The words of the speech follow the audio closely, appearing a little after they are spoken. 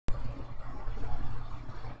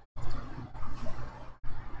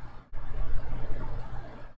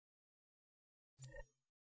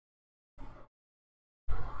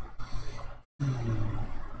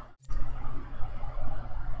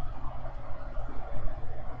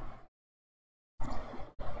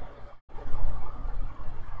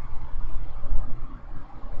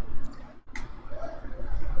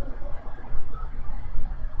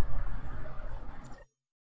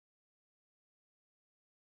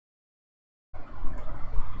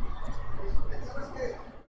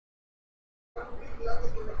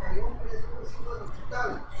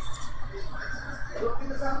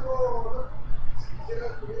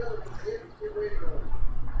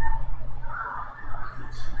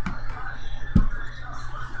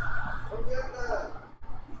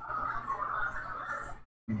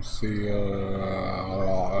Sí,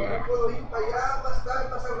 no puedo ir para allá más tarde,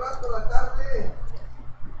 más al rato a la tarde.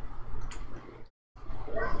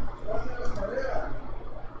 Gracias a la escalera.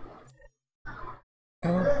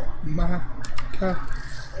 Oh my God.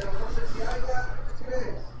 Pero no sé si haya, ¿qué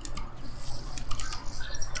crees?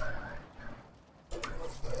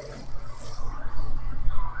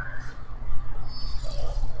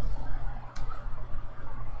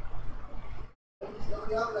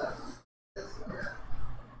 ¿Dónde hablas?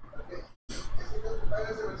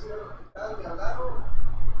 ¿Me hablaron?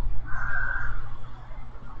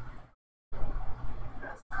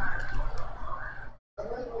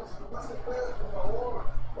 Bueno, si nomás se puede, por favor.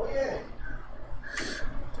 Oye.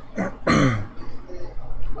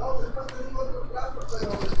 No, después te digo otro plato,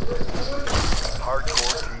 pero después.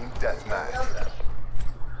 Hardcore team deathmatch.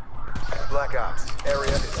 Black Ops.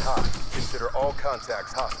 Area is hot. Consider all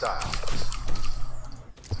contacts hostile.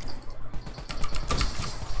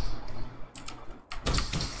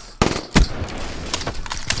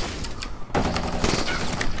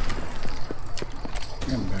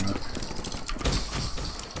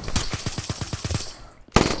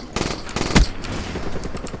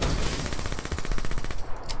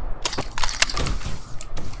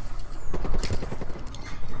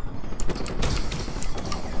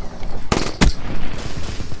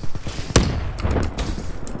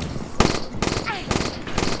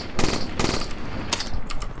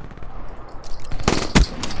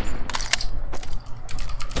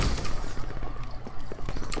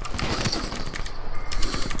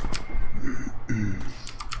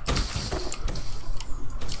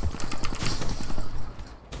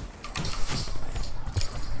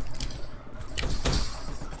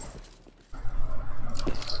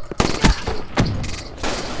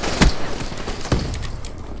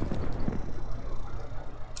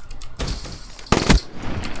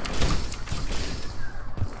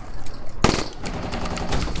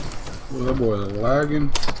 That boy is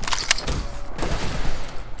lagging.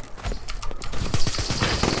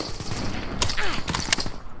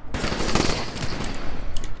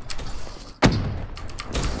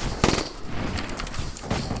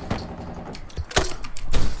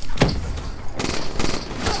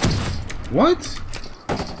 What?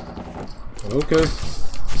 Okay.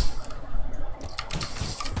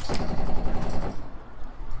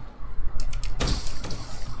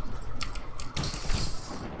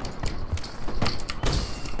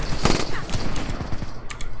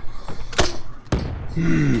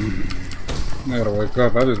 I gotta wake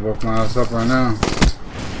up. I just woke my ass up right now.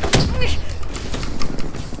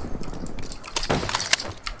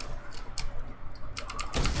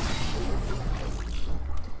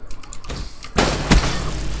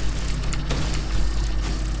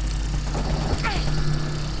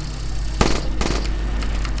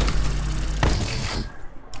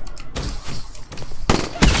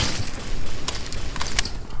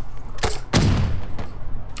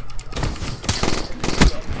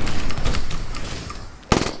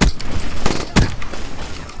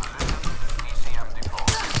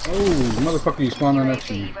 Motherfucker, you spawning next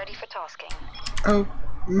to me. Ready for tasking. Oh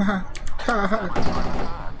my God.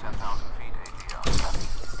 10,000 feet ATL.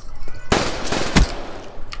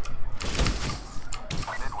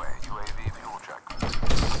 Midway, UAV fuel check.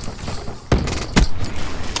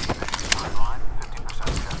 Timeline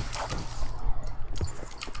 50% check.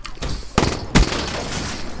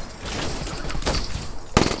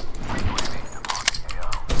 UAV departing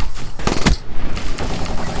AO.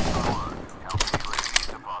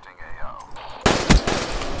 Departing AO.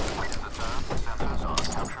 Wait in the turn. Sensors on.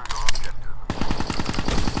 Capture your objective.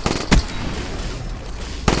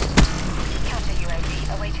 Counter UAV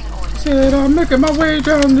awaiting orders. Said I'm making my way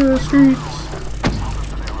down the streets.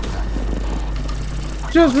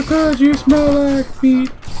 Just because you smell like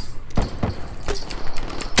meat.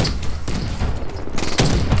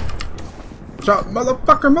 Shut,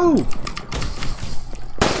 motherfucker, move!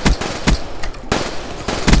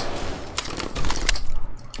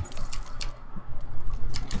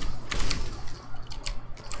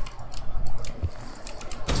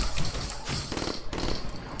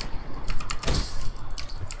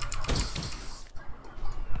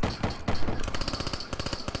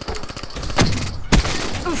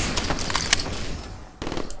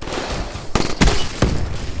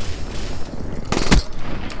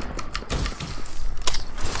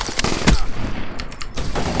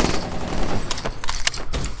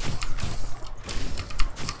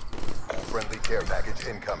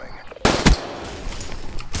 incoming.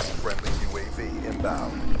 Friendly UAV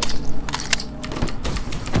inbound.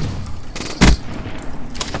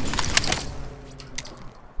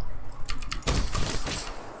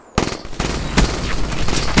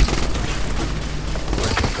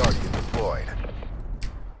 Friendly Guardian deployed.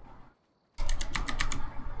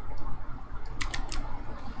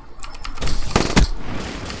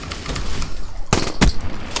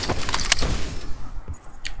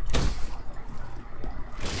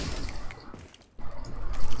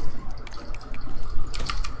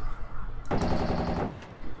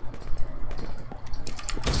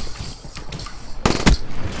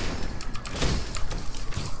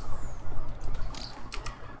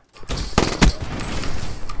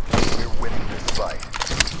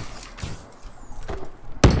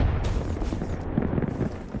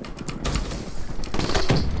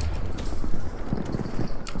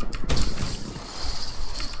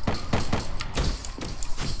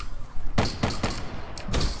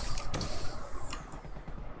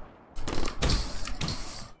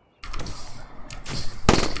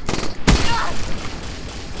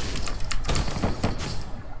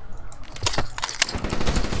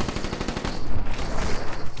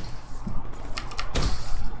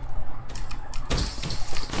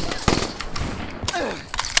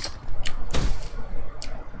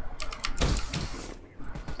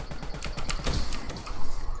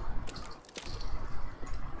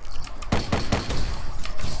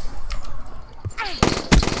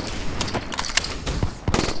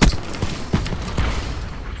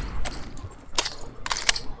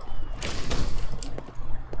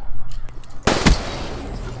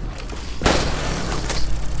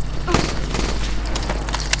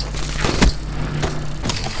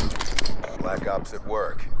 Black Ops at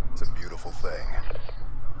work. It's a beautiful thing.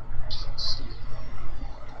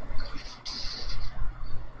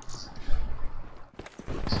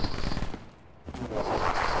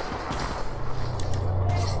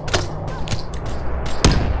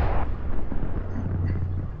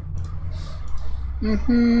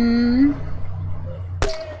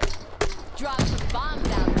 Drop some bombs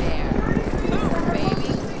out there. Boom, baby.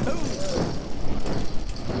 Boom.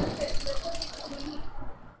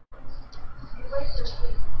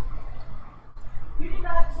 You did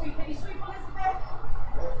not sweep. Did you sweep, Elizabeth?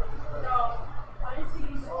 No. I didn't see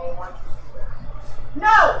you sweep.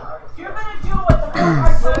 No! You're gonna do what the fuck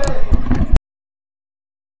I said.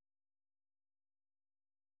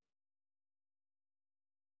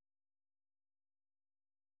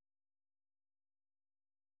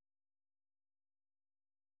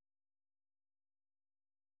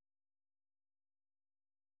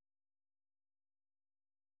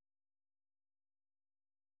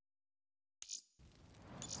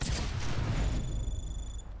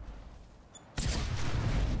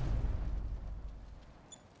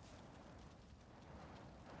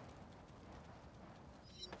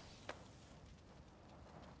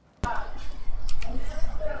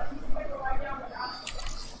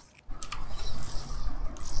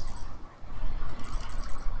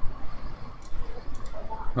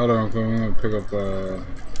 Hold on, I'm gonna pick up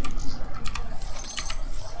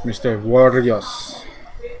Mr. Warriors.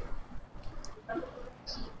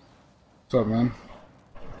 What's up, man?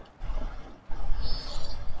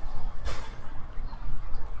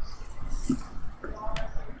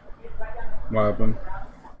 What happened?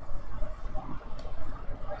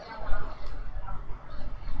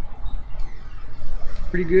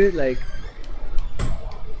 Pretty good, like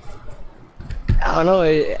I don't know,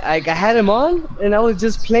 I had him on and I was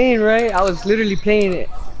just playing, right? I was literally playing it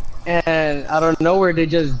and out of nowhere they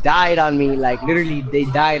just died on me, like literally they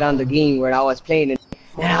died on the game where I was playing it.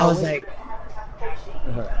 And I was like,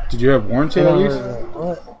 did you have warranty at least?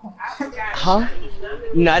 What? Huh?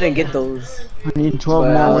 No, I didn't get those. I need 12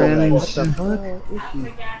 more ends.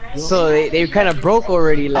 So they kind of broke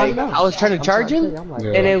already, like I was trying to charge him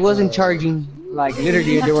and it wasn't charging, like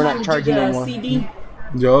literally they were not charging no more.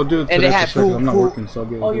 Yeah, I'll do it today. And they had I'm not working, so I'll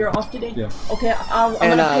be able to. Oh, you're off today? Yeah. Okay, I'm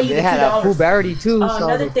And gonna pay you they had a full barity too, so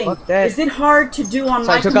another thing, fuck that. is it hard to do on So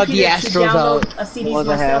my I took out computer the to Astros download out, a CDs ones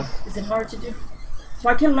I myself? Is it hard to do? So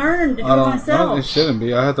I can learn to do it myself. It shouldn't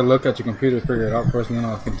be. I have to look at your computer to figure it out first, and then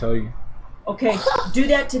I can tell you. Okay, do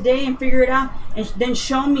that today and figure it out, and then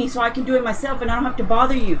show me so I can do it myself, and I don't have to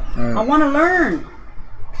bother you. Right. I want to learn.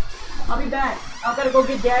 I'll be back. I'm gonna go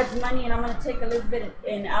get Dad's money, and I'm gonna take Elizabeth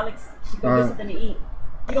and Alex to go get something to eat.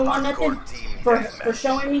 You don't want nothing for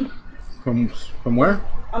showing me? From where?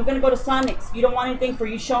 I'm gonna go to Sonic's. You don't want anything for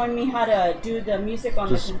you showing me how to do the music on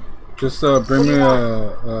this? Just bring me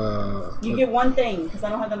You get one thing because I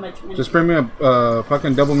don't have that much money. Just bring me a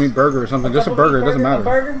fucking double meat burger or something. Just a burger. It doesn't matter. A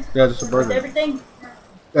burger? Yeah, just a burger. With everything?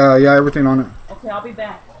 Yeah, everything on it. Okay, I'll be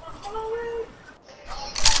back.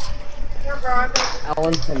 I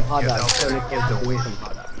want some hot dogs. So they can't take away some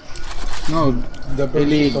hot dogs. No, the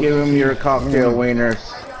Billy, give him your cocktail wieners.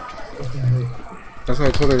 That's why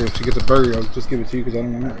I told her if she gets a burger, I'll just give it to you because I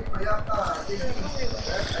don't want it.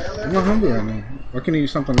 I'm not hungry right now. I can eat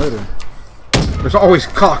something later. There's always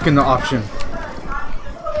cock in the option.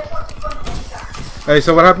 Hey,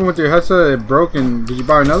 so what happened with your headset? It broke, and did you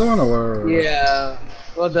buy another one or? Yeah.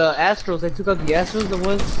 Well, the Astros, I took out the Astros, the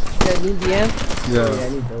ones that need the amp. Yeah. Yeah, I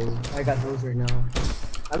need those. I got those right now.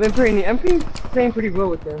 I'm playing pretty well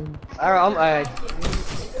with them. I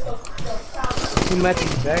 2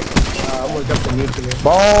 matches back. Almost up to nuclear.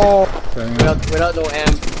 Ball. Without no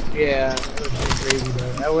amp. Yeah, it was pretty crazy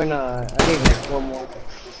though. I went I think like 4 more.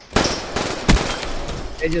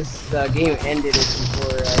 It just the game ended it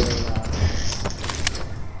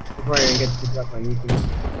before I even get to pick up my nuclear.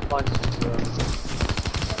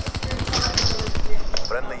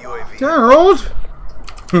 Friendly UAV. Gerald!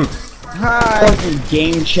 Hi.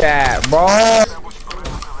 Game chat, bro.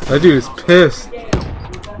 That dude is pissed.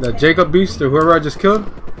 That Jacob Beast or whoever I just killed,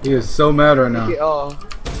 he is so mad right now. Oh.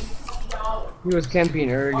 He was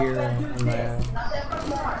camping earlier on my ass.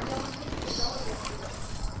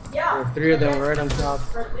 There were 3 of them right on top.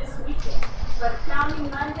 For this weekend. But counting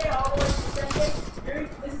Monday all the way to Sunday,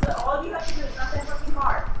 this is all you have to do. It's not that fucking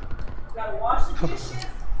hard. You gotta wash the dishes.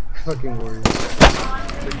 Fucking word.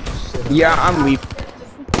 Yeah, I'm leaving.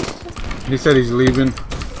 He said he's leaving.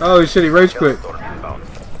 Oh shit, he rage quit.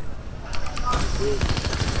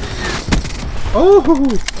 Oh!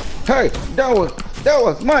 Hey, that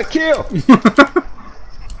was my kill.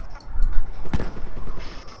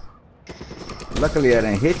 Luckily, I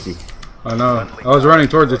didn't hit you. I know. I was running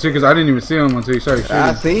towards it too because I didn't even see him until he started shooting.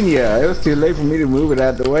 I seen you. It was too late for me to move it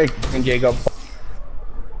out the way. And Jacob.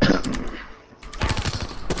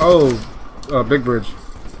 Oh, big bridge.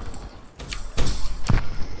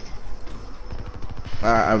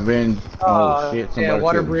 I've been. Oh shit! Yeah, Somebody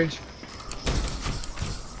water killed me. bridge.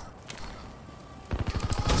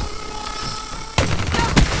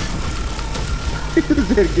 He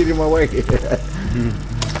said, "Get in my way."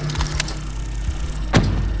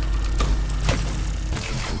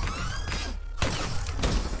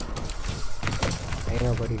 Ain't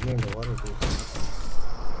nobody here in the water bridge.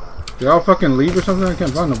 Did y'all fucking leave or something? I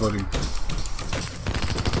can't find nobody.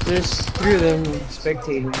 There's 3 of them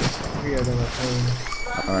spectating. 3 of them are playing.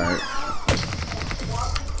 Alright.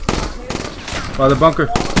 By the bunker.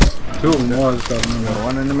 2 of them was.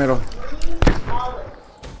 One in the middle.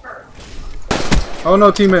 Oh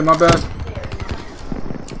no, teammate, my bad.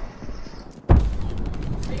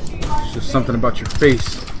 It's just something about your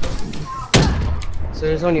face. So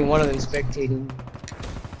there's only 1 of them spectating.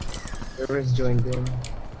 The rest joined in.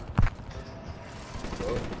 So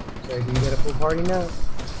do you get a full party now?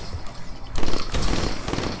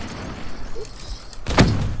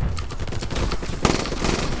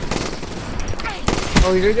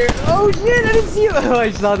 Oh, you're there? Oh shit, I didn't see you! Oh,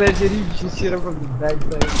 I saw that shit. You just shit up from the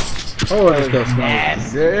backside. Oh, I just got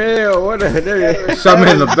sniped. Damn, what the hell? Shot me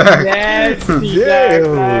in the back. Nasty,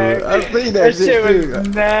 Damn, back. I seen that That shit shit was too.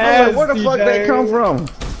 I'm nasty. like, where the fuck that come from?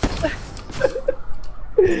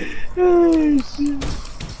 Oh shit.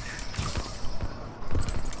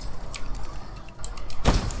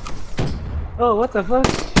 Oh, what the fuck?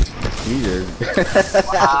 Jesus.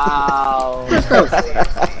 Wow.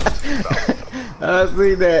 I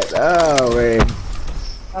see that. Oh man.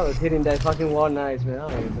 I was hitting that fucking wall nice, man. I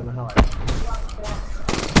don't even know how I.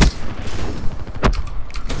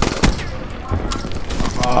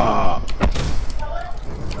 Oh.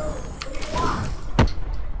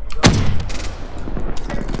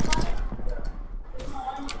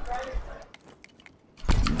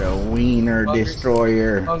 The Wiener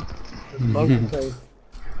Destroyer. Bunker place.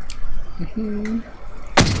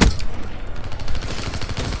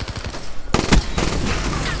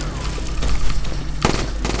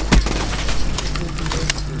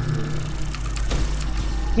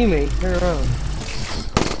 Teammate, turn around.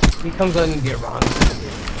 He comes on and get wrong.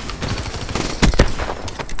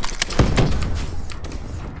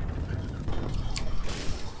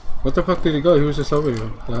 What the fuck did he go? He was just over here.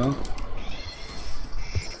 What the hell?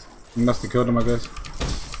 You must have killed him, I guess.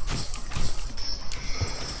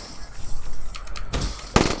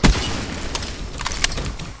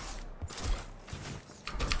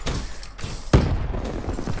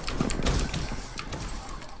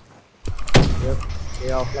 Yep,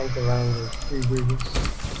 they all flanked around with 3 bridges.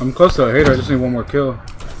 I'm close to a hater. I just need 1 more kill.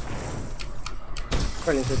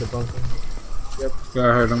 Running to the bunker. Yep. Yeah,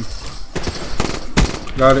 I heard him.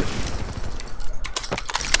 Got it.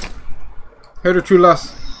 Hater true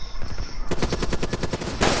loss.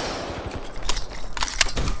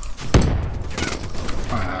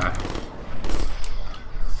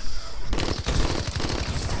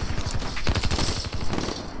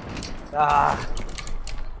 Ah.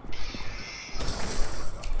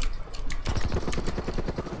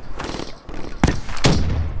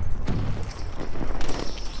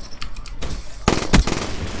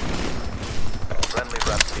 Friendly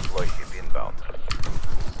rapid deploy ship inbound.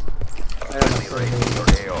 Friendly raising your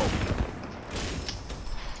AO.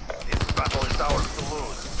 This battle is ours to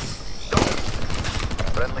lose. Don't.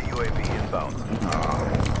 Friendly UAV inbound.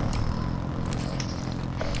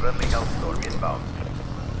 Friendly Hellstorm inbound.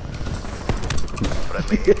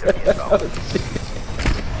 Friendly Hitler inbound.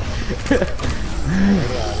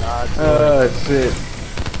 Oh shit.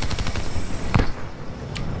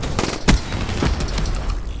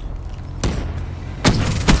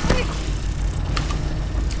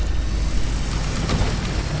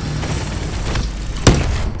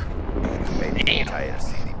 Made the entire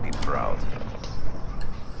CDP proud.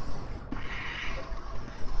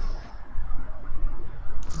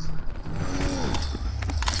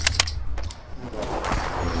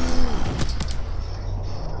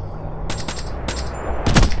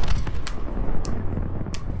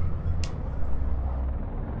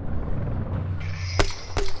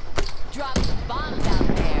 Drop some bombs out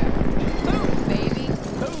there. Boom, baby.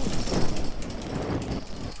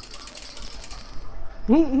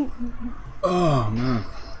 Boom. Oh man.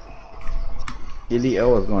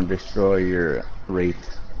 ELGATO is gonna destroy your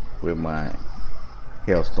Wraith with my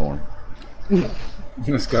Hailstorm.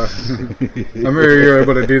 Let's go. I remember you were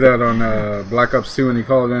able to do that on Black Ops 2 when you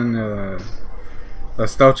called in a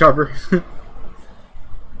stealth chopper.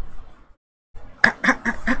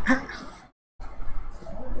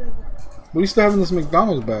 What do you still have in this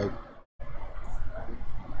McDonald's bag?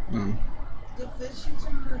 No. The fish is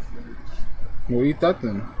in the fridge. We'll eat that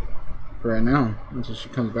then. For right now, until she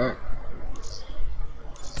comes back.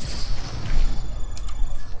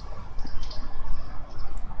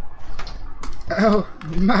 Oh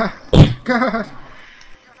my god!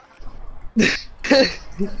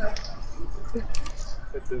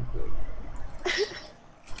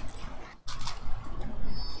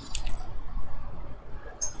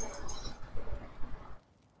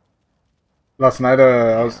 Last night,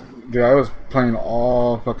 I was playing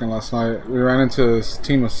all fucking last night. We ran into this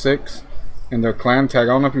team of 6, and their clan tag.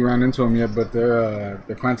 I don't know if you ran into them yet, but their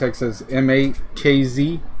clan tag says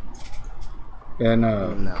M8KZ, and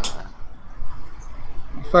Nah.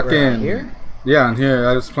 fucking Right here? yeah, in here.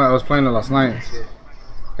 I was playing it last night,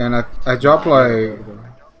 and I dropped like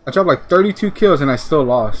 32 kills, and I still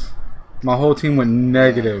lost. My whole team went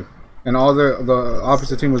negative, and all the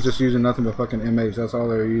opposite team was just using nothing but fucking M8s. That's all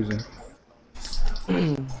they were using.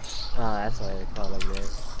 Oh, that's why they call it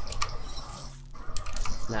this.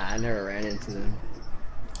 Nah, I never ran into them.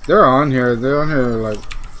 They're on here. They're on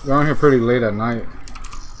here pretty late at night.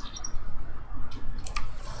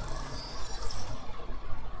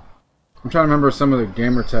 I'm trying to remember some of the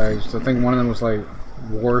gamer tags. I think one of them was like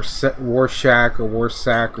War Shack or War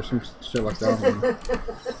Sack or some shit like that.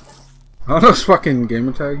 I don't know this fucking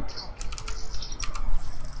gamer tag.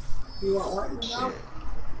 You want what now?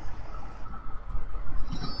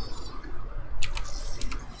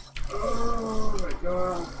 Oh my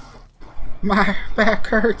god. My back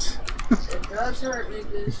hurts. It does hurt me,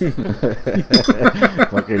 bitch.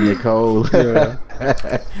 Fucking Nicole. Yeah.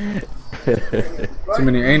 Too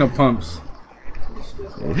many anal pumps.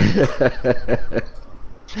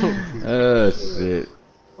 Oh shit.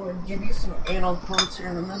 I'm gonna give you some anal pumps here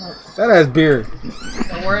in a minute. That ass beard.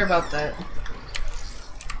 Don't worry about that.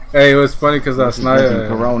 Hey, it was funny because last night.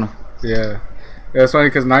 Corona. Yeah. It was funny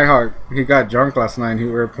because Nighthawk, he got drunk last night. We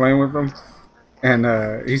were playing with him, and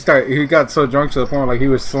he got so drunk to the point where, like, he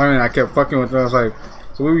was slamming. I kept fucking with him. I was like,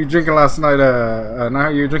 "So what were you drinking last night?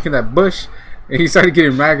 Nighthawk, you were drinking that Bush?" And he started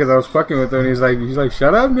getting mad because I was fucking with him. And he's like,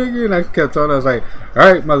 "Shut up, nigga!" And I kept telling him, I was like,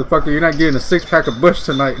 "All right, motherfucker, you're not getting a 6-pack of Bush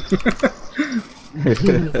tonight."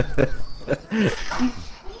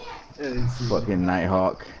 Fucking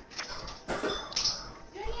Nighthawk.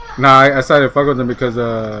 Nah, I started fucking with him because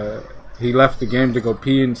he left the game to go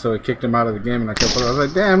pee, and so it kicked him out of the game. And I kept, I was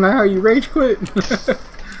like, "Damn, now how you rage quit?"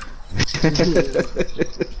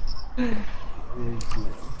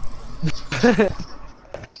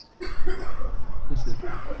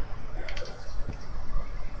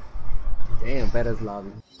 Damn, Betta's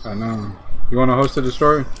lobby. I know. You want to host the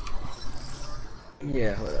story?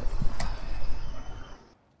 Yeah, hold up.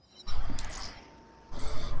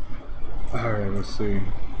 Alright, let's see.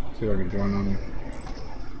 See if I can join on.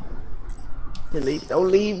 Don't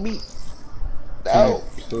leave me. No.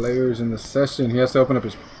 Players in the session. He has to open up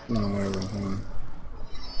his. No, whatever. Hold on.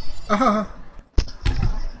 Ah!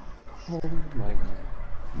 Oh my god.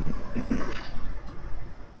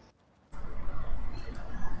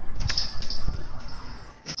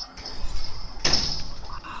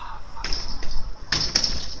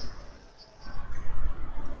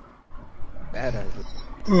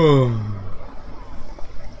 I'm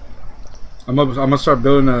gonna start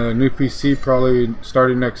building a new PC probably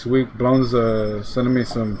starting next week. Blone's sending me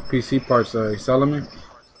some PC parts he's selling me.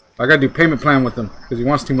 I gotta do payment plan with him because he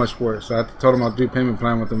wants too much for it. So I told him I'll do payment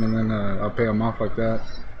plan with him and then I'll pay him off like that.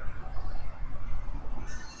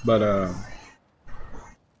 But I'm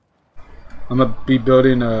gonna be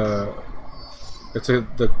building it's a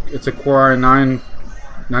Core i9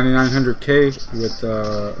 9900K with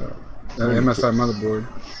an MSI motherboard.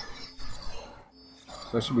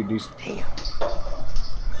 So that should be decent. Damn.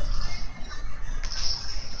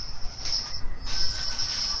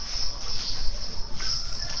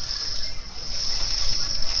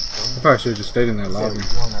 I probably should have just stayed in that lobby.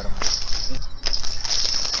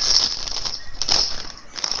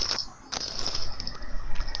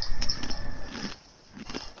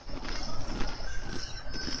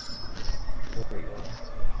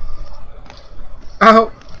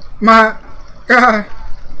 Oh my god!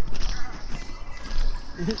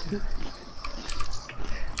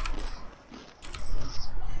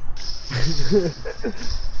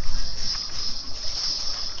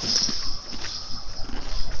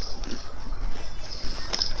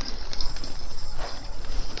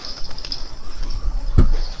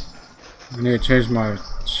 I need to change my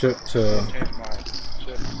chip to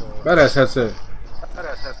badass headset.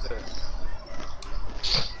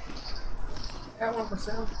 That one for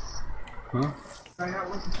sale? Huh? Try out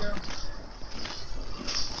one for sale?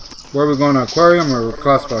 Where are we going, aquarium or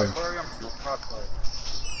classified?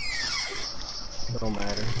 Don't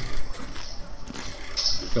matter.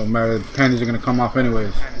 Don't matter, the panties are gonna come off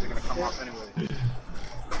anyways.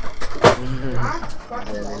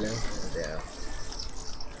 Yeah.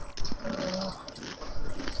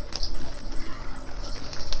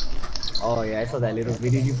 Oh yeah, I saw that little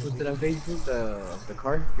video you posted on Facebook. The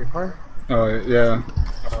car, your car. Oh yeah.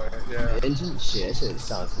 The engine, shit, that shit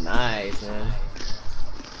sounds nice, man.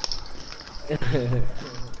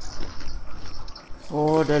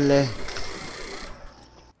 Orderly.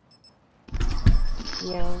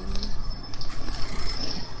 Yeah.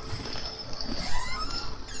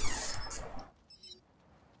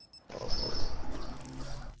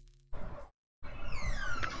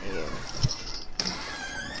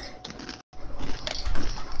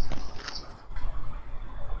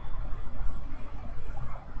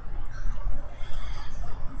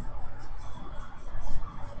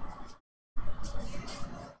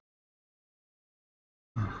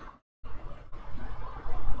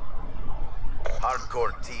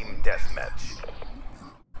 Hardcore team deathmatch.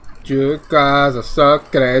 You guys are so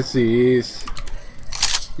crazy.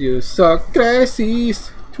 You so crazy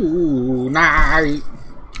tonight.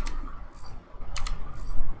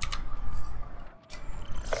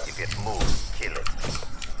 If it moves, kill it.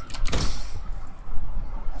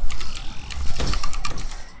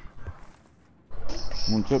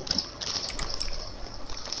 One chip.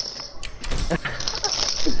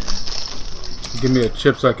 Give me a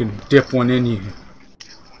chip so I can dip one in you.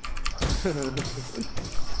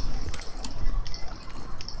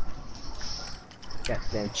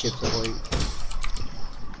 Goddamn chips ahoy.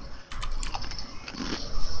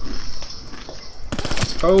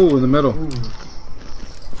 Oh, in the middle. Ooh.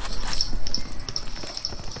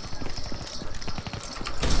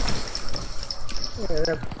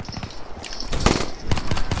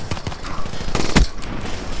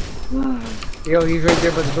 Yo, he's right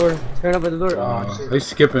there by the door. Turn up at the door. Oh, shit. They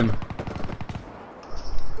skipping.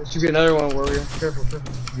 There should be another one, warrior. Careful,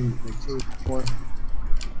 careful. Like 2 more.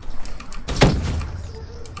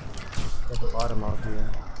 At the bottom out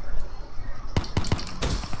here.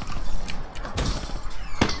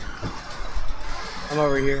 I'm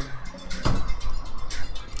over here.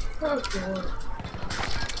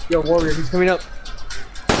 Yo, warrior, he's coming up.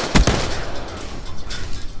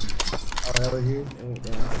 Oh, that was you? Oh,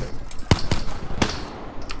 damn.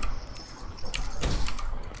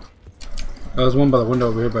 There's one by the window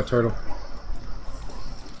over here by Turtle.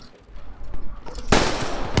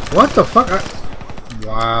 What the fuck?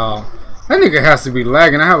 Wow. That nigga has to be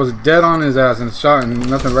lagging. I was dead on his ass and shot and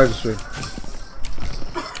nothing registered.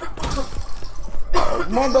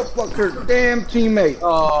 Motherfucker, damn teammate.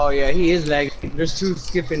 Oh, yeah, he is lagging. There's 2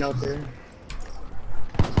 skipping out there.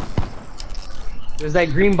 There's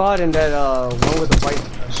that green bot and that one with the white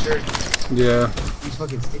shirt. Yeah. He's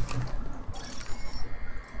fucking skipping.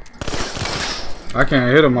 I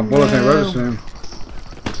can't hit him. My bullets ain't registering.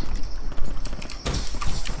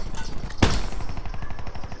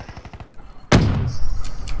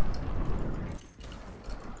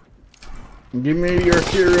 Give me your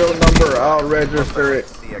serial number, I'll register it.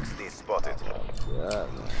 CXD spotted. Yeah,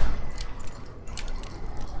 man.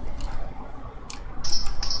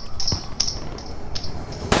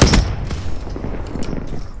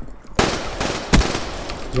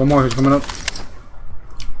 one more. He's coming up.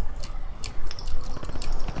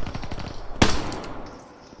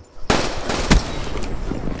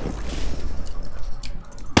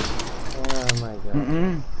 Oh my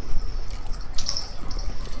god.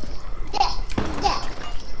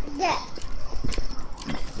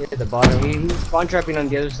 At the bottom. He's spawn trapping on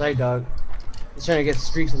the other side, dog. He's trying to get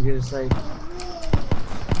streaks on the other side.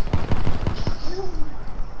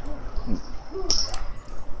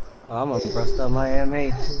 Oh, I'm gonna bust out my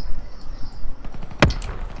MA too.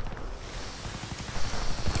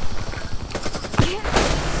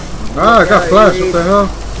 Ah, I got flash. What the hell?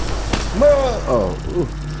 Oh, ooh.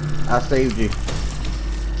 I saved you.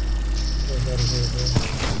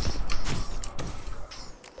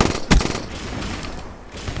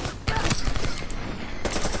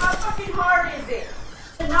 How fucking hard is it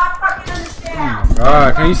to not fucking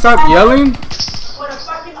understand Can you stop yelling? what a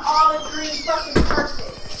fucking olive green fucking purse is?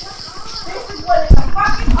 This is what it's a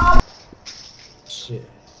fucking olive. Shit.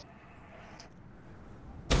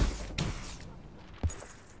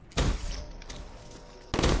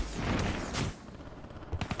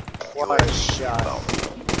 What a shot.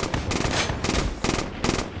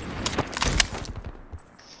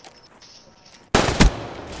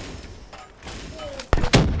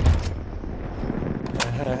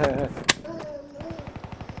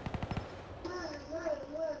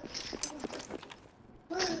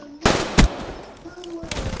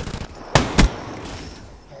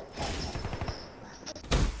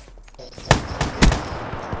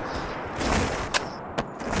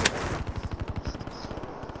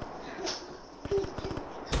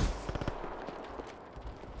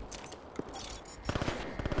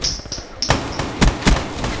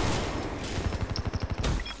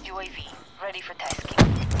 Ready for tasking.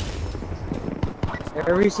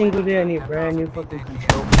 Every single day I need brand new fucking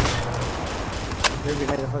control. They're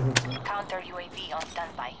behind the fucking thing. Counter UAV on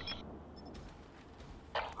standby.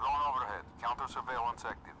 Drone overhead. Counter surveillance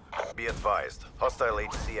active. Be advised. Hostile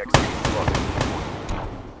HCX spotted.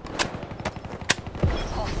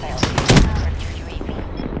 Hostile counter UAV.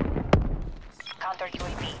 Counter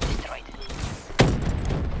UAV destroyed.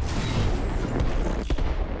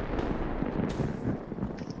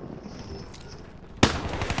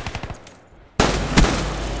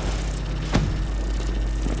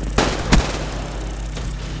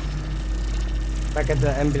 Back at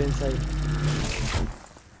the ambulance side.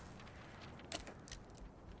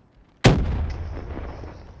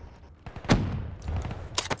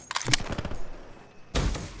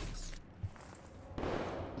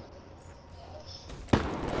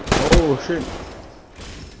 Oh shit.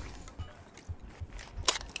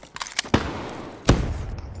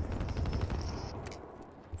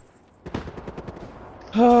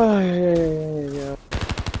 Oh, yeah.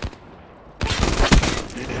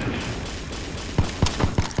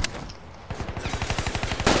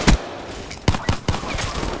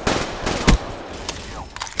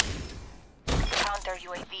 Counter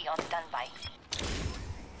UAV on standby.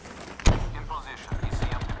 In position.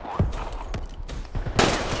 ECM deployed.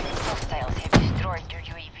 Hostiles have destroyed your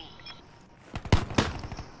UAV.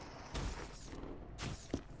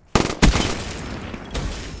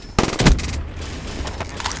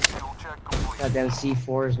 Fuel check complete. Goddamn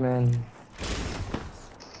C4s, man.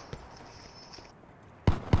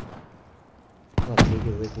 I'll take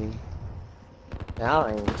it with me. Now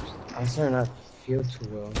I'm starting not to feel too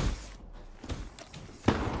well.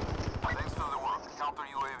 Thanks to the work. Counter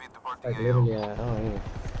UAV departing Like AO. literally, I don't know.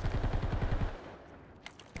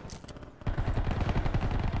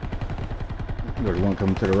 There's one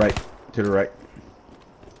coming to the right. To the right.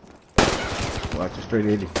 Watch it straight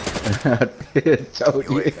at you. Told you.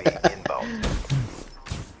 UAV inbound.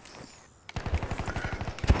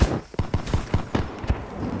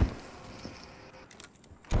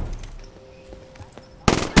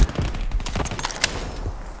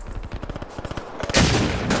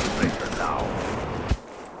 Demonstrator now.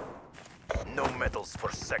 No medals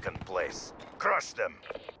for second place. Crush them.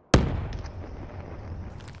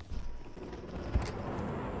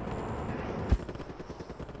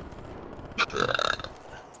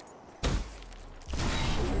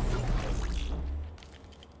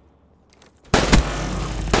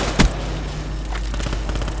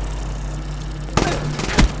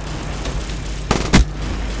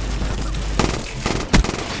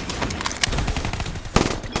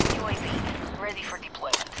 UAV ready for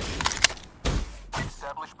deployment.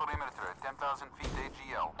 Establish perimeter at 10,000 feet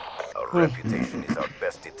AGL. Our reputation is our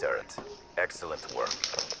best deterrent. Excellent work.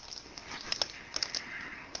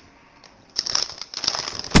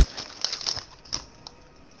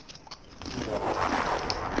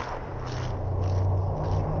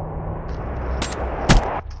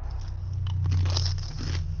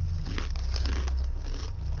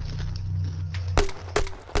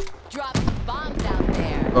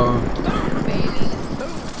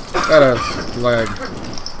 That ass lag.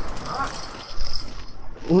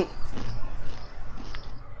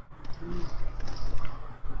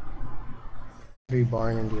 Three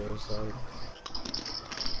barn in the other side.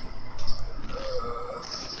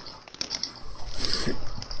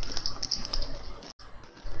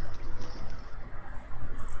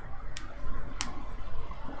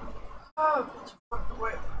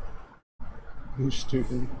 You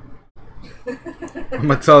stupid. I'm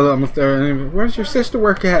gonna tell them, where's your sister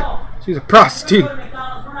work at? She's a prostitute.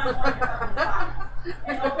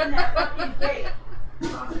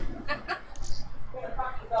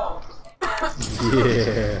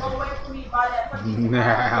 Yeah.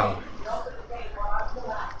 Now.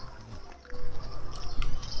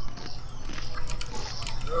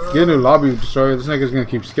 Get a new lobby destroyer. This nigga's gonna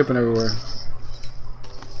keep skipping everywhere.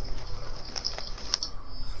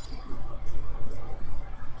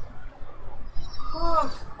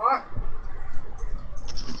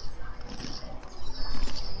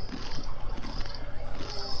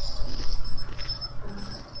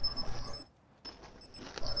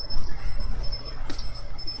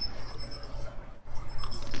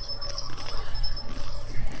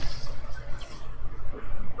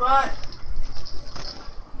 What?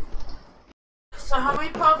 So how many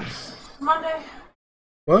pumps Monday?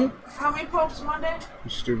 What? How many pumps Monday? You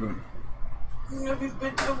stupid. Have you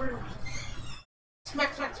been over?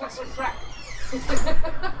 Smack, smack, smack, smack, smack.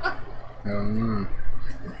 I don't know.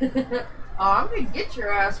 Oh, I'm gonna get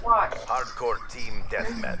your ass. Watch. Hardcore team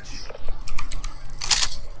deathmatch.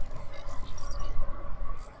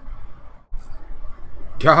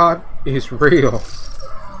 God is real.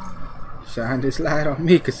 Shine this light on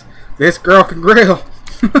me, cause this girl can grill.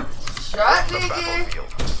 Shut, nigga.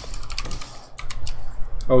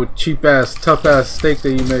 Oh, cheap ass, tough ass steak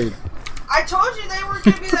that you made. I told you they weren't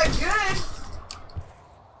gonna be that good.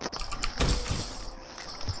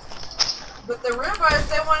 But the ribeyes,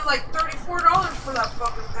 they wanted like $34 for that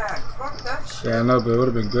fucking pack. Fuck that shit. Yeah, I know, but it would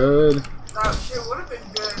have been good. That shit would have been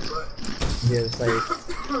good, but Yeah, it's like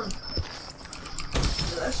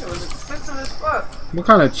that shit was expensive as fuck. What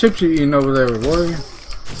kind of chips you eating over there, boy?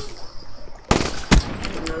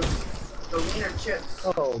 The wiener chips.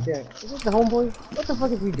 oh damn. Is this the homeboy? What the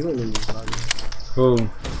fuck is we doing in this lobby? Who?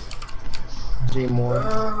 J Moore.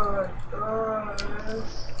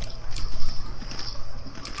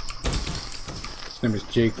 His name is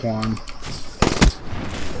Jaquan.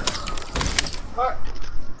 What?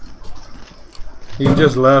 He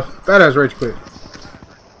just left. Badass rage quit.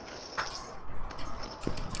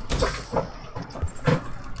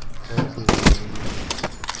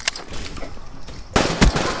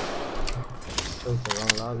 Chose the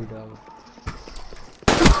wrong lobby, dog.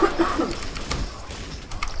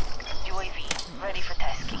 UAV ready for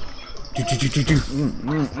tasking.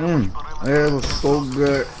 It was so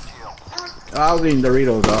good. I was eating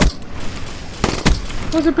Doritos up.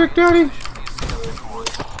 Was it Big Daddy?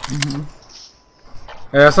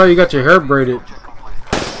 Hey, I saw you got your hair braided.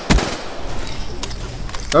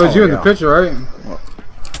 That was you in the picture, right?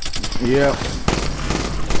 Yeah.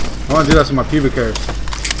 I want to do that to my pubic hairs.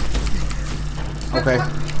 Okay.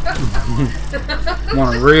 I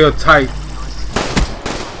want it real tight.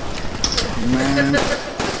 Man.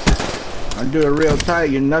 I do it real tight,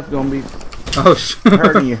 your nuts gonna be Oh shit.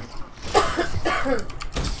 hurting you.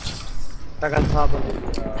 Back on top of the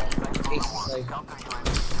ace side.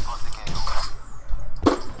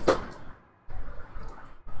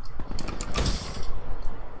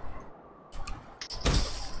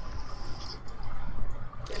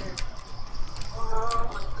 Oh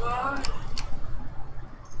my god.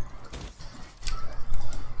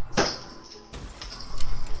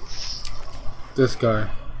 This guy.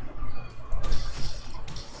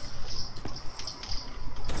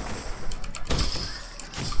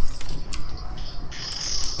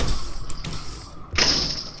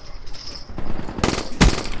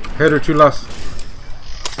 Hit or two lost.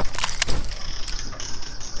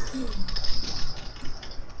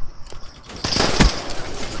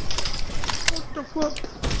 What the fuck?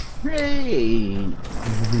 Hey.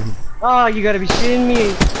 Oh, you gotta be shitting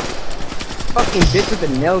me. Fucking bitch with the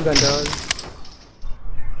nail gun, dog.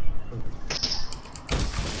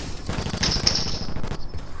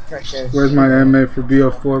 Where's my anime for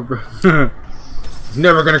BO4, bro? It's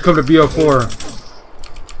never gonna come to BO4.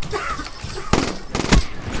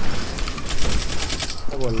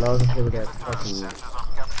 I would love to play with that fucking.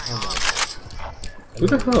 Who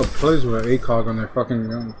the hell plays with an ACOG on their fucking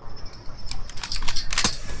gun?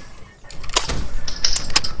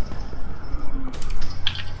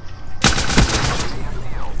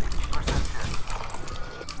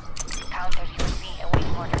 Counter UAV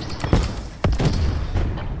awaiting orders.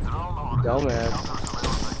 Dumbass.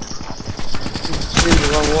 Shit, the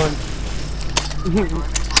wrong one.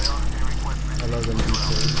 I love them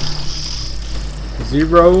details.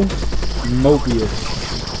 Zero Mobius.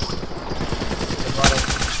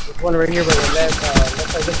 One right here by the left side.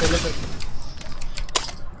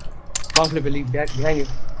 Bomb flip it, back behind you.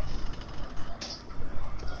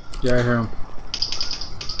 Yeah, I hear him.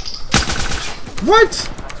 What?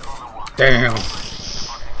 Damn.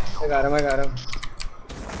 I got him.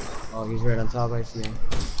 Oh, he's right on top, I see him.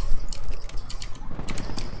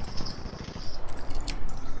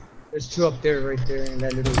 There's two up there, right there, in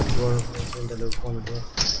that little door, in that little corner there.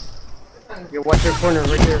 Yeah, watch your corner,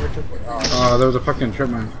 right there, Oh, there was a fucking trip,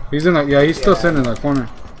 man. He's in that, yeah, he's still sitting in that corner.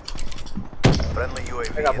 Friendly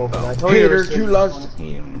UAV I got both of them. I inbound. told you Hater, you lost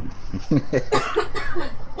him.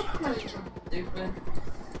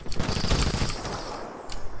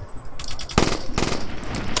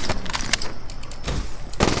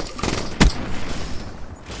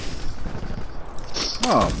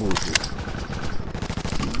 Oh, bullshit.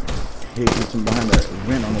 Hey, puts him behind that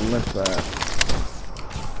vent on the left side.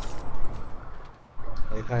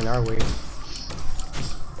 They find our way.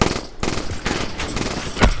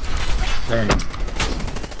 Damn.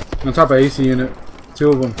 On top of AC unit. Two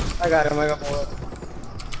of them. I got him, I got more.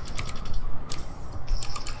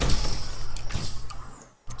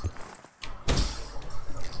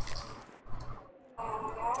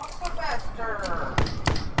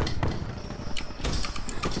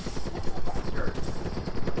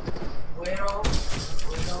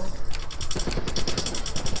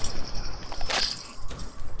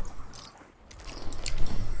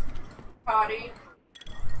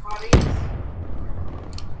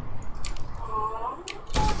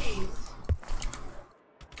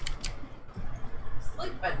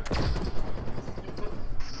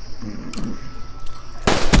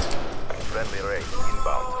 Friendly raid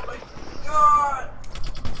inbound.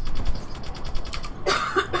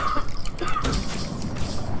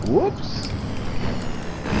 Whoops.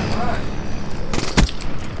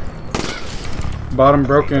 Bottom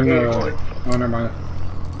broken. Oh, never mind.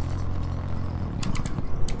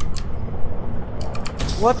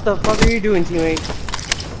 What the fuck are you doing, teammate?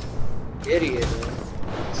 Idiot,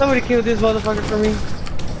 man. Somebody killed this motherfucker for me.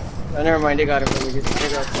 Oh, never mind, they got it for me. Just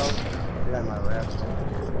figure out something. They got my raps.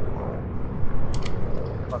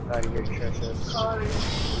 Fuck out of here, trash ass. Sorry.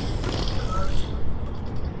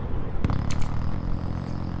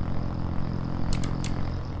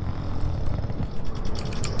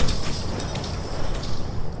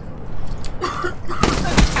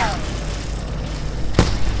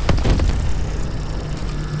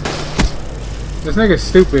 This nigga's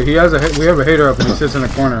stupid. He has we have a hater up and he sits in the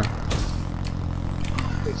corner.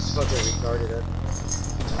 It's fucking retarded.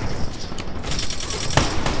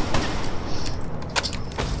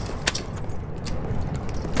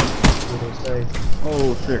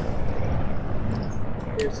 Oh shit.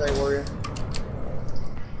 Here, side warrior.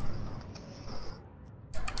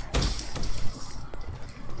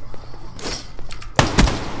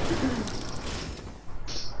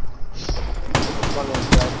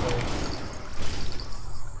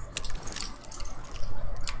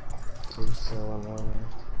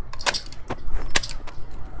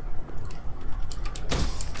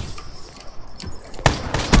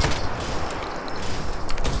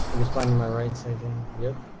 Just finding my right side then.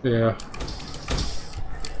 Yep. Yeah.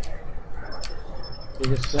 They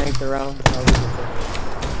just flanked around. I'll leave it there.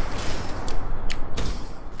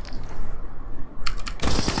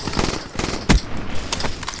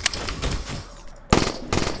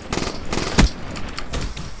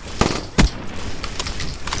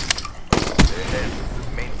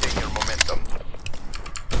 Maintain your momentum.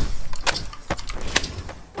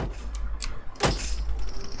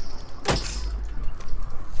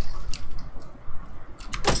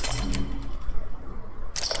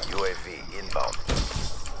 UAV inbound.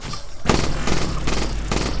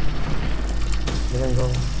 Let him go.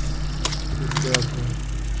 He's still up there.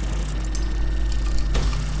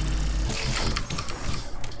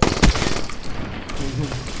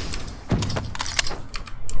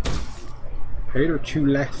 Hater chew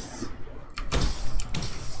less.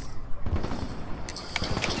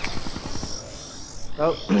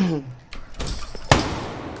 Oh.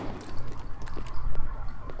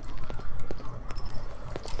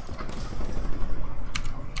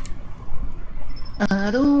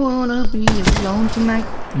 I don't wanna be alone tonight.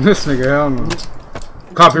 This nigga, hell no.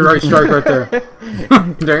 Copyright strike right there.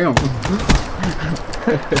 Damn.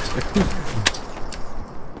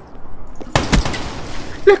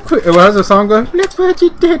 Look what, how's the song go? Look what you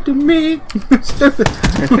did to me. Stupid.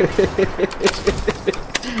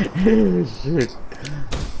 Shit.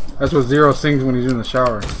 That's what Zero sings when he's in the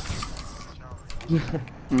shower.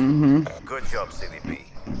 Mm-hmm. Good job, CDP.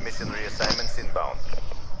 Mission reassignments inbound.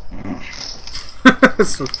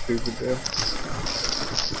 That's so stupid, dude.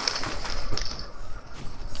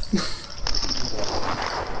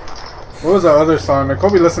 What was that other song? I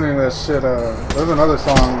could be listening to that shit. There's another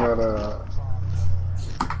song that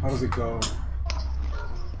how does it go?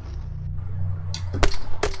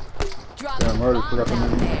 Drop Yeah, I'm already bombs forgot the out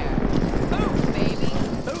name. there. Boom, baby.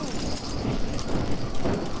 Boom.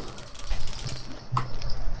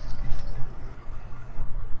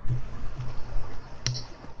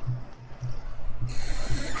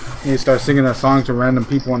 You start singing that song to random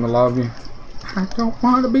people in the lobby. I don't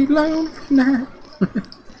want to be lonely now.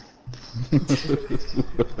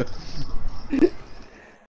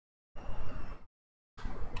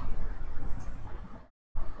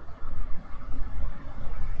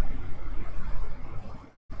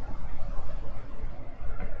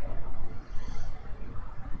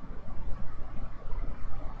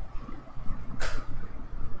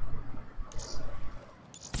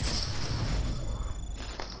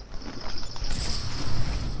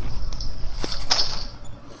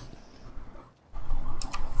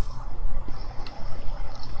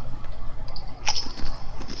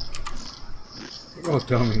 Oh,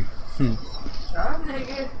 tell me. Stop,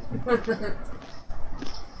 nigga.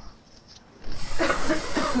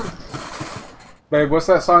 Babe, what's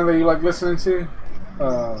that song that you like listening to?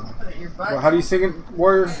 Put it in your butt. How do you sing it,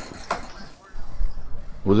 Warrior?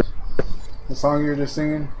 Was it? The song you were just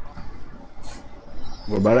singing?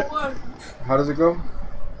 What about it? How does it go?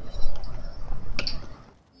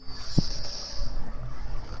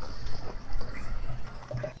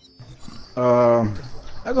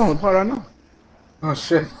 That's the only part I know. Oh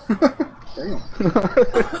shit. Damn. Which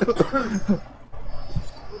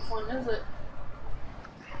one is it?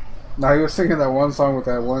 Nah, he was singing that one song with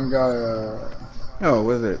that one guy, Oh,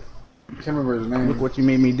 what is it? I can't remember his name. Look what you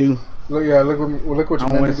made me do. Look, yeah, look what you I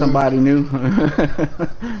made me want do. somebody new.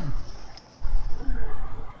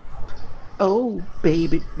 Oh,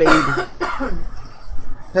 baby, baby.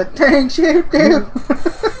 The things you do.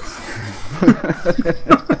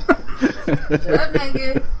 Shut up,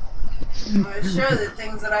 nigga. I'm gonna show you the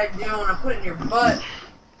things that I do when I put it in your butt.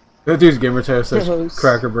 That dude's gamer tag says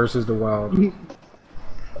Cracker versus the Wild. The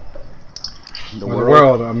Well, the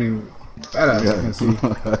world, I mean, badass, Yeah. I can see.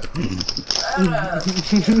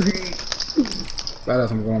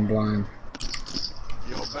 Badass, I'm going blind.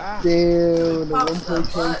 Damn, the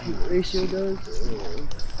 1.10 ratio does.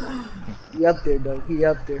 He up there, though. He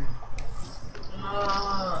up there.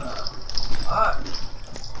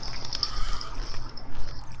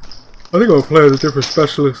 I think I'll play as a different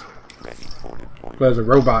specialist. Play as a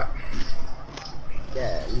robot.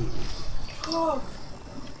 Yeah.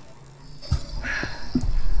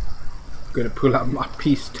 Gonna pull out my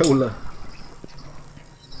pistola.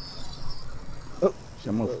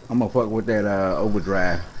 I'm gonna fuck with that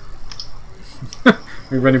overdrive.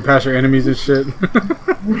 You're running past your enemies and shit.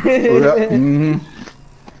 Mm-hmm.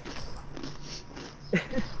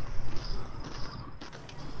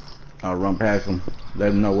 I'll run past them, let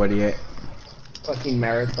them know where they at. Fucking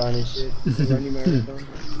marathon and shit. Running marathon.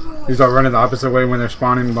 He's all running the opposite way when they're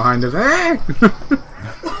spawning behind us. Hey!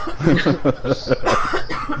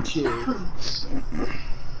 Shit.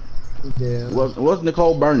 Damn. What's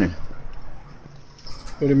Nicole burning?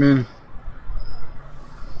 What do you mean?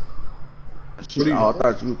 Oh, I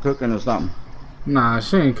thought you were cooking or something. Nah,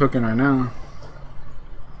 she ain't cooking right now.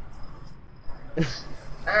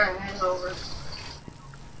 Hangover.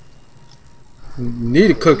 Need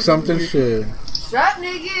to cook something, shit. Shut,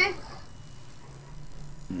 nigga.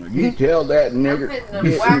 You tell that I'm nigga fitting to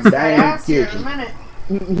get wax your that damn ass here in a kitchen. minute.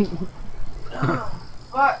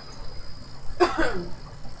 Fuck.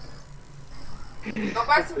 Go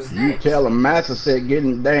buy some You sticks. tell him Master said get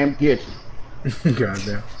in the damn kitchen.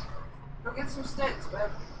 Goddamn. Go get some sticks, babe.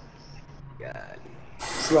 God.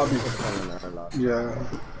 Sloppy. Yeah.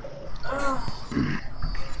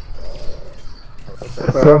 What the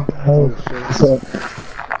hell? Oh, shit.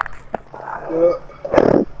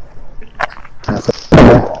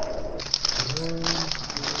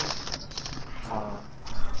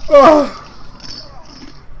 Oh!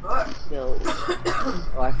 Yo.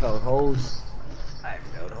 Oh, I felt hoes. I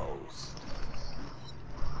felt hoes.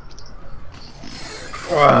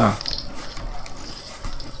 Ah.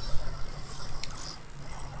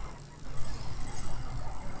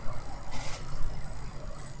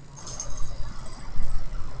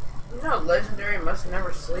 You know, Legendary must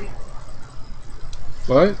never sleep.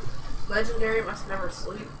 What? Legendary must never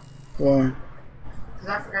sleep. Why? Because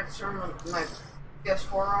I forgot to show him my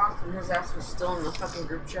PS4 off and his ass was still in the fucking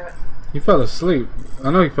group chat. He fell asleep.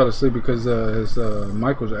 I know he fell asleep because his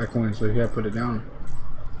mic was echoing, so he had to put it down.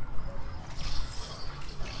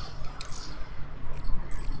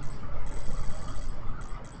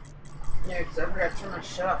 Yeah, because I forgot to turn my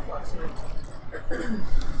shut off last night.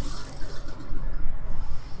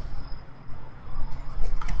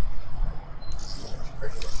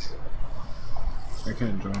 I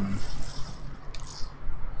can't join him.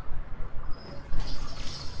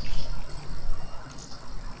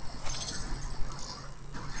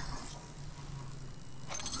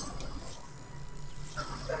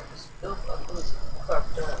 Still fucking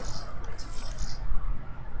fucked up.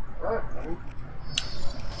 What, man?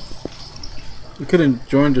 He couldn't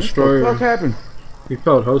join Destroyer. What happened? He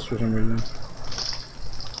failed host for some reason.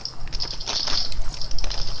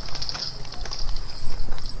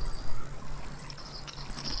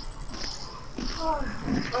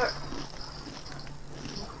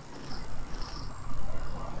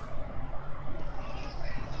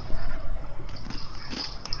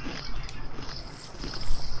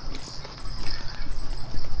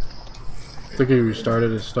 I think he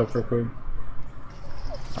restarted his stuff real quick.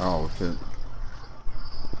 Oh shit.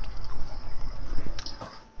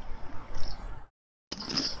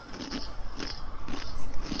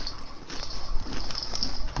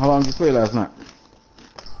 How long did you play last night?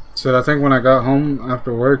 So I think when I got home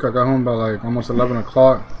after work, I got home by like almost 11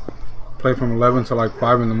 o'clock. Played from 11 to like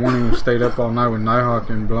 5 in the morning and stayed up all night with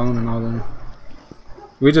Nighthawk and Blown and all them.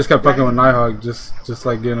 We just kept fucking with Nighthawk, just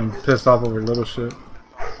like getting him pissed off over little shit.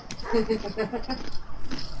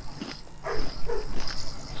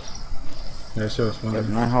 Yeah, shit was funny.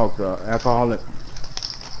 Nighthawk, alcoholic.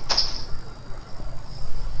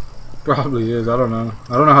 Probably is. I don't know.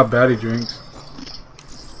 I don't know how bad he drinks.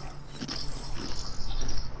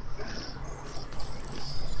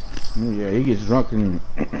 Yeah, he gets drunk and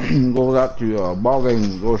goes out to ball game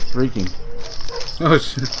and goes streaking. Oh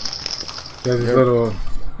shit! He has his little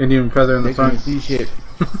Indian feather in the front. See shit.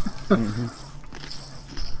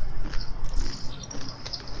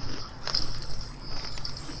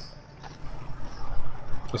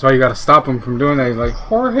 That's why you gotta stop him from doing that. He's like,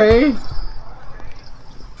 Jorge!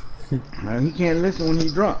 Man, he can't listen when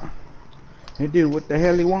he's drunk. He do what the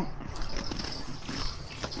hell he want.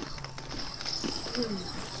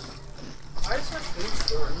 Why is my food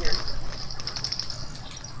still in here?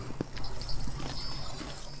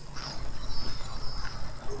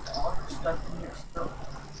 All the stuff in here still.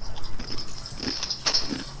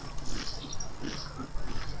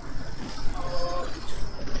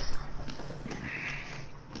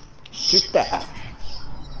 Shit that.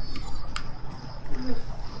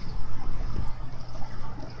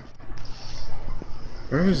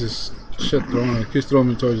 Where is this shit throwing? He's throwing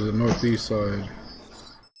me towards the northeast side.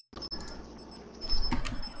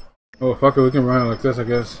 Oh fuck it, we can run it like this, I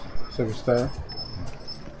guess. Super style.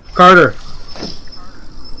 Carter!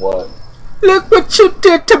 What? Look what you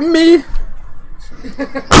did to me!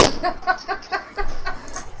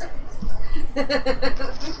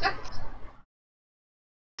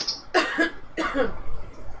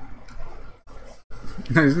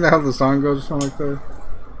 Isn't that how the song goes or something like that?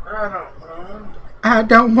 I don't know. I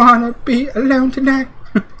don't wanna be alone tonight.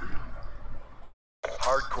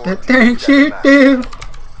 Hardcore The things you do.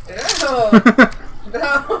 Ew.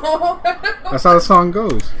 No. That's how the song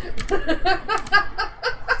goes. This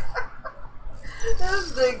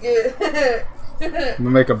nigga. I'm gonna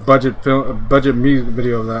make a budget film, a budget music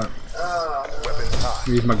video of that. weapons hot.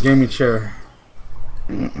 Use my gaming chair.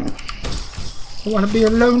 I wanna be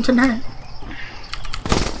alone tonight.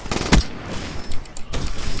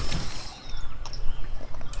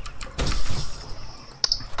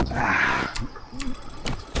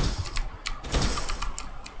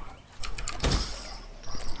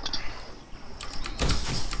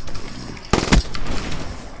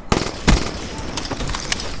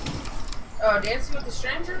 Oh, Dancing with the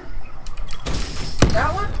Stranger?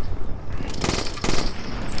 That one?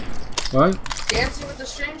 What? Dancing with the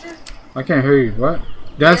Stranger? I can't hear you. What?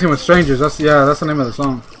 Dancing with Strangers. That's that's the name of the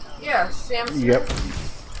song. Yeah, Sam Smith. Yep.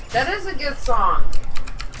 That is a good song.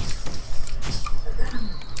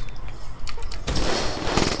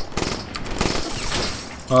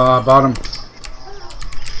 Bottom.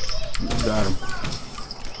 Got him.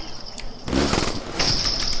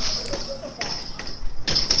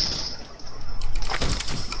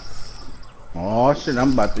 Oh shit,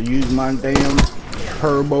 I'm about to use my damn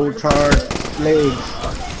turbocharged legs.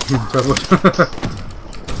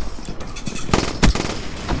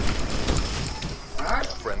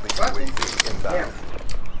 Friendly UAV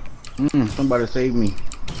inbound. Somebody save me.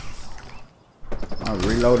 I was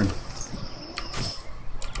reloading.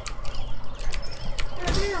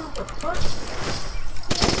 Oh,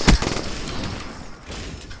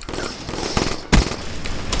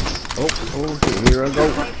 shit, here I go.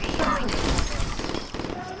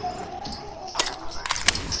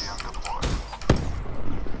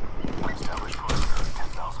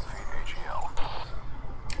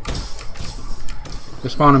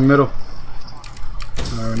 Just spawn in the middle.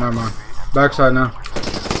 Alright, never mind. Backside now.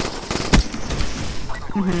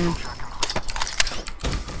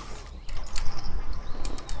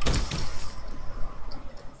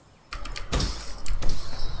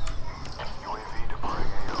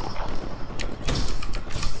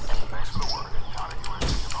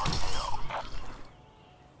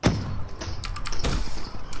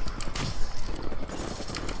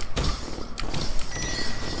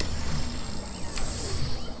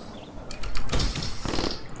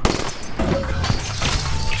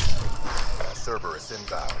 Cerberus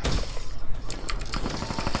inbound.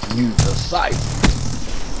 Use the sight.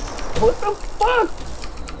 What the fuck?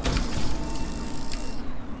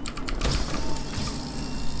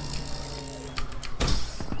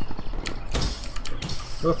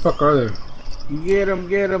 Where the fuck are they? Get him,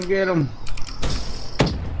 get him, get him.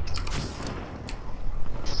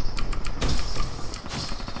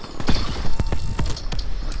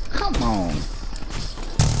 Come on.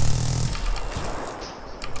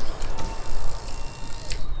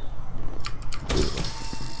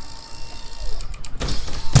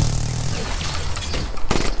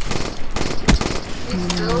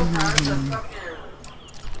 Still has the fucking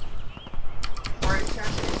right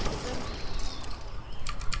champion.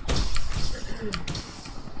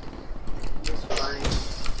 It's funny.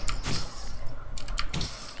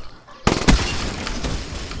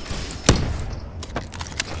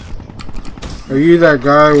 Are you that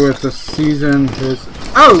guy with the season his...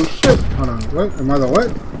 Oh shit! Hold on, what? Am I the what?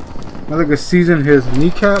 Am I like a season his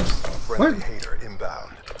kneecaps? What? Hater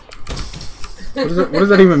inbound. What does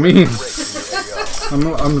that even mean?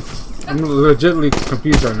 I'm legitimately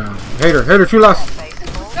confused right now. Hater, true loss.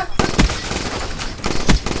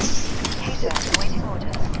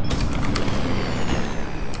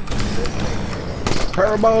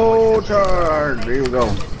 Turbo charge. There you go.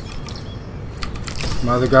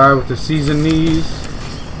 My other guy with the seasoned knees.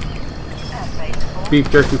 Beef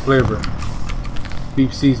jerky flavor.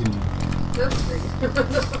 Beef seasoning.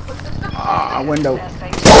 Ah, window.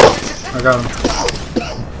 I got him.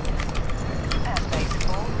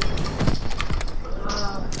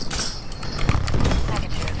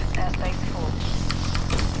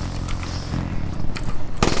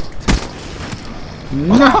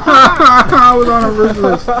 No, I was on a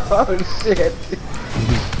ruthless. Oh shit.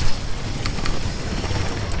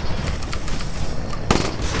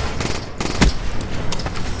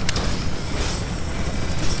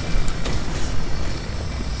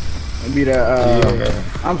 Maybe the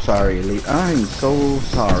yeah. I'm sorry, Elite. I'm so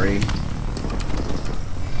sorry.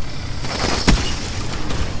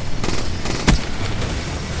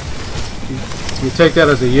 You take that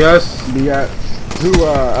as a yes? You got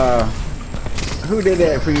who did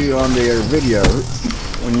that for you on their video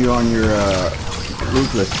when you on your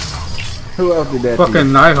ruthless? Who else did that?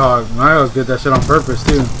 Fucking Nighthawk. Nighthawk did that shit on purpose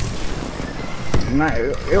too.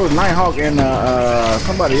 It was Nighthawk and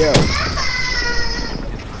somebody else.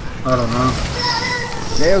 I don't know.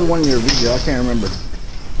 That was one of your videos. I can't remember.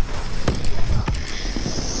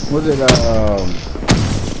 Was it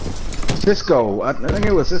Cisco? I think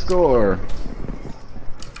it was Cisco, or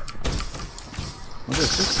was it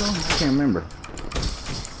Cisco? I can't remember.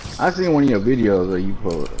 I seen one of your videos that you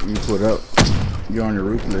put up. You're on your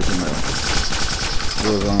ruthless and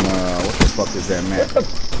it was on what the fuck is that map?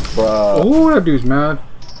 Bruh. Oh, that dude's mad.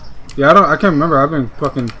 Yeah, I can't remember. I've been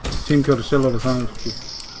fucking team killed a shitload of times.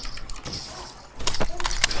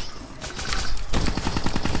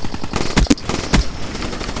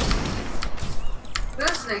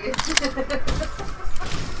 This nigga.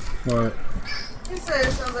 What? He said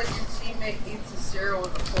it sounds like your teammate eats a cereal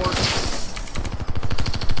with a fork.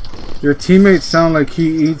 Your teammates sound like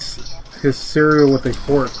he eats his cereal with a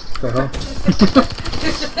fork. The hell?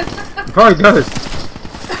 He probably does.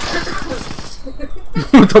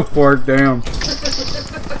 With a fork, damn.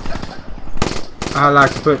 I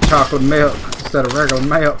like to put chocolate milk instead of regular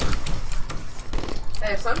milk.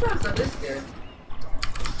 Hey, sometimes that is good.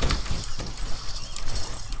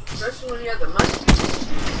 Especially when you have the munchies.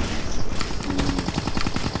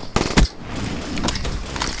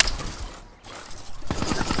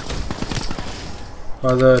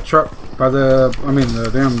 By the truck, the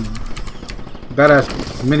damn badass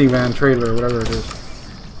minivan trailer or whatever it is.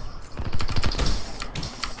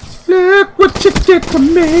 Look what you did for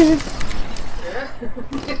me!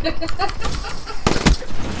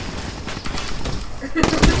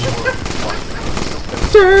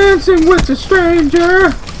 dancing with a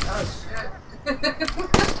stranger.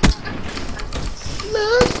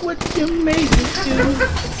 Look what you made me do.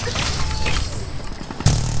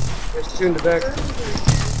 There's two in the back.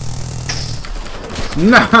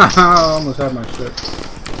 No, I almost had my shit.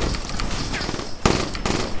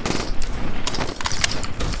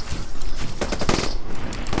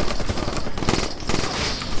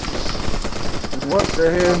 What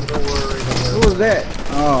the hell? Who was that?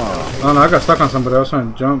 Oh no, I got stuck on somebody. I was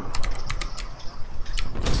trying to jump.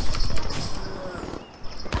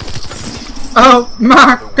 Oh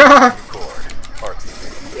my god!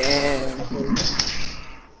 Yeah.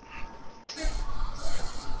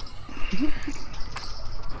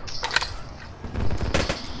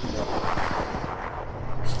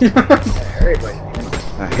 Everybody.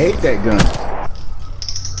 I hate that gun.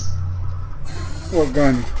 What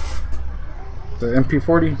gun? The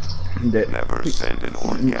MP40? That Never send an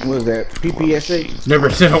orgasm. what was that? PPSA? Never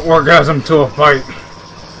sent an orgasm to a fight.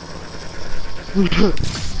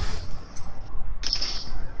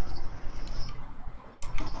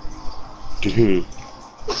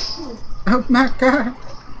 Oh my god!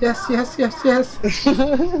 Yes, yes, yes, yes.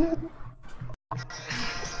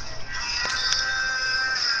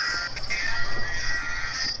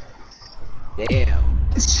 Damn.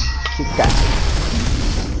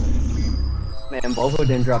 Man, both of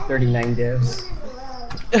them dropped 39 devs.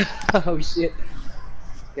 Oh shit.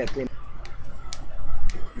 Got 3.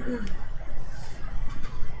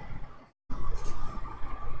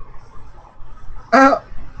 Oh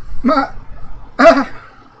my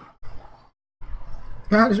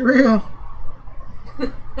God is real.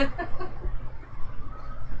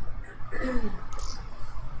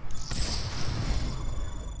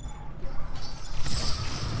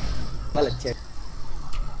 Check.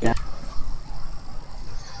 Yeah.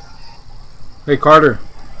 Hey Carter.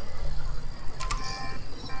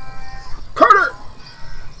 Carter!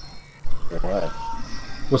 What?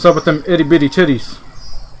 What's up with them itty bitty titties?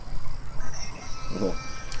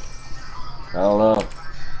 I don't know.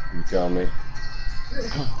 You tell me.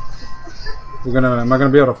 Am I gonna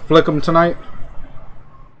be able to flick them tonight?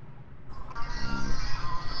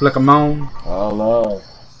 Flick them on? I don't know.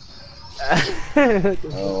 I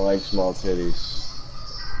don't like small titties.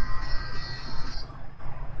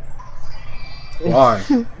 Why?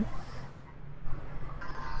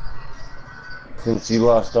 Since you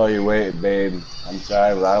lost all your weight, babe, I'm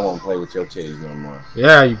sorry, but I won't play with your titties no more.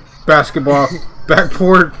 Yeah, you basketball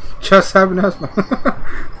backboard chest having ass.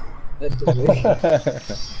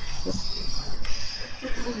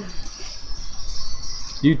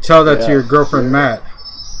 You tell that to your girlfriend, Matt.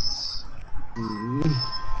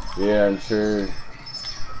 Yeah, I'm sure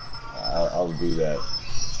I'll do that.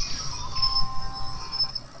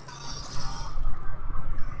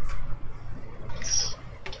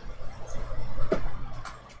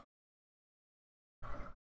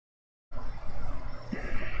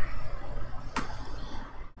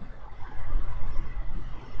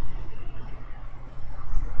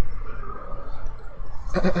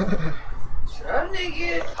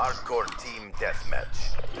 Hardcore team deathmatch.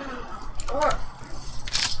 What?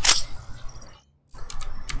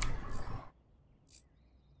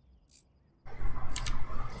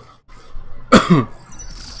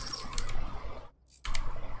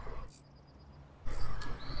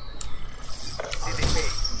 CDP,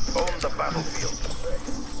 own the battlefield.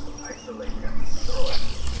 Isolate and destroy.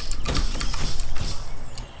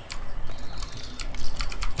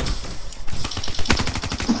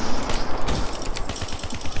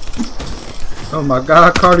 Oh my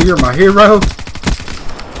god, Carter, you're my hero.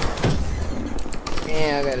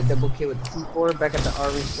 Man, I got a double kill with the C4 back at the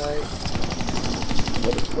orange side.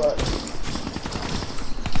 What the fuck?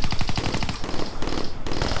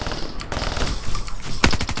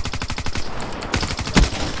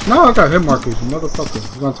 No, I got hit markers, you motherfucker.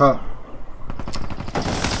 He's on top.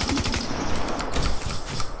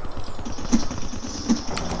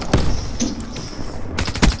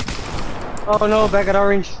 Oh no, back at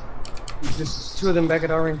orange. Just two of them back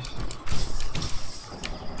at orange.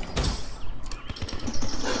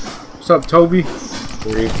 What's up, Toby?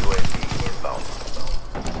 UAV inbound.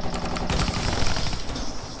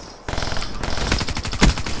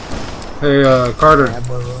 Hey, Carter.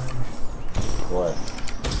 What?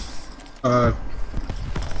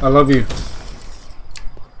 I love you.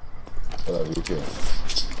 I love you too.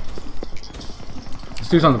 This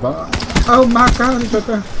dude's on the bottom. Oh my god, he's right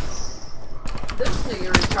there. This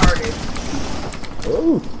nigga retarded.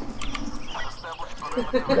 Ooh.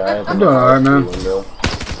 I'm doing alright, man.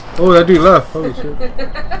 Oh, that dude left. Holy shit.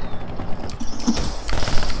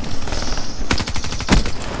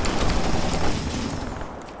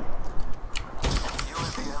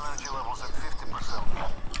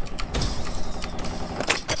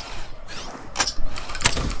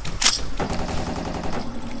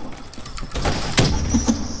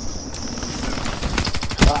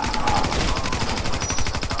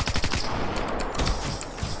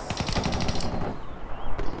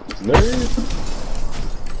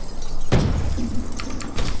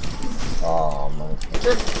 No,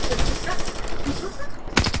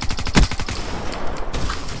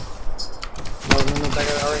 back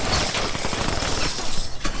at orange.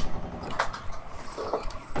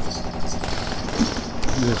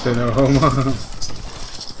 Just say no homo.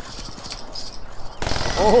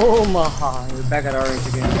 Oh my! We're back at orange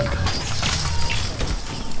again.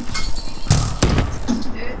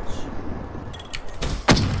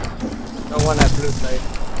 No one at blue side.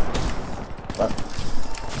 What?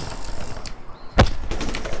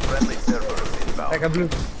 Friendly server inbound. Back at blue.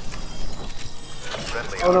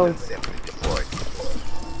 Friendly Oh, no. armament simply deployed.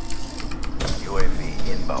 UAV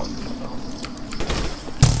inbound.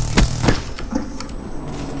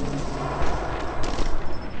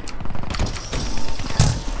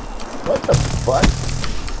 What the fuck?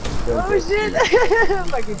 Oh shit!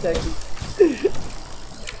 Fucking taxi.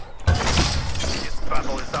 This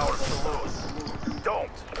battle is ours to lose.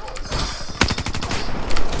 Don't.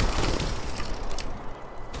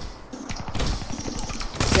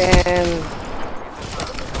 Damn.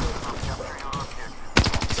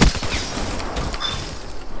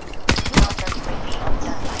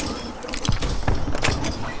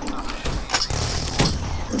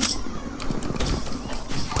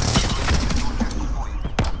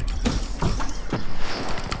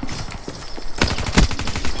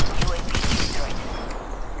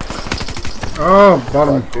 Oh,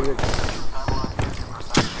 bottom.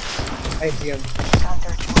 I see him.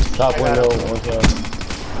 Top window, one side.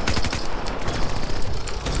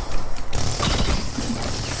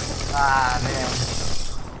 Ah man.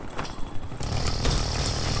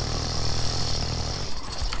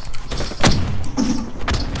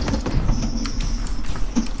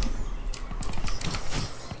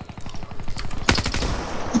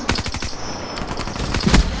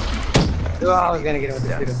 Oh, I was gonna get him with the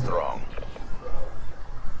Stand shooter. strong.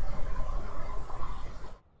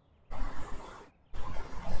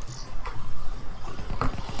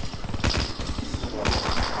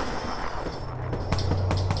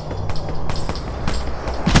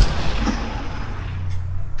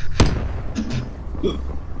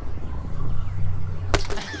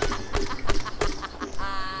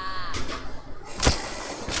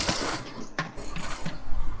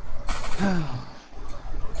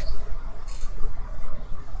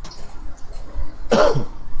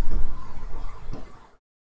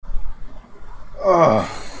 Oh.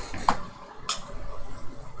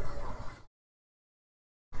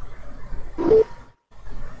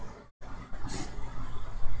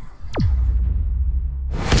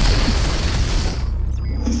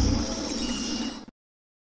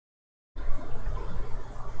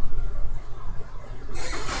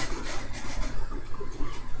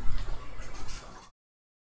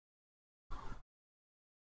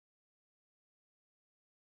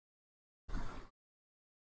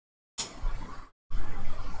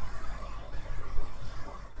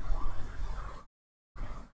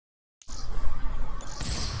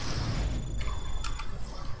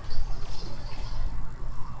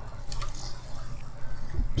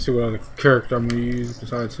 Let's see what other character I'm gonna use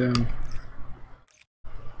besides him.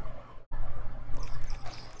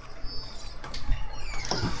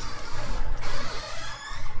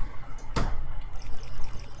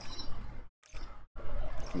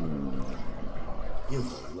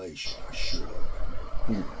 Immolation, I should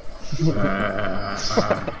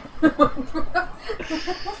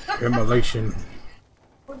Immolation.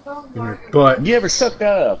 In your butt. You ever sucked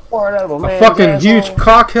out a fart out of a A man's fucking asshole? huge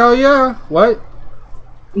cock, hell yeah? What?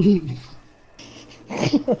 Wait,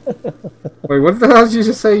 what the hell did you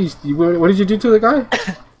just say? What did you do to the guy?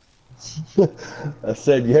 I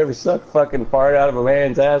said, you ever suck fucking fart out of a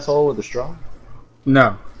man's asshole with a straw?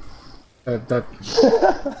 No. I'll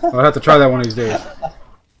have to try that one of these days.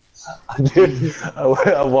 Dude,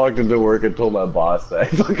 I walked into work and told my boss that.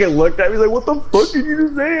 He fucking looked at me like, what the fuck did you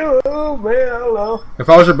just say? Oh man, I don't know. If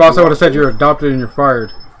I was your boss, I would have said you're adopted and you're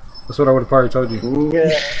fired. That's what I would have probably told you.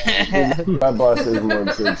 Yeah. My boss says more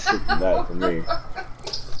absurd shit than that to me.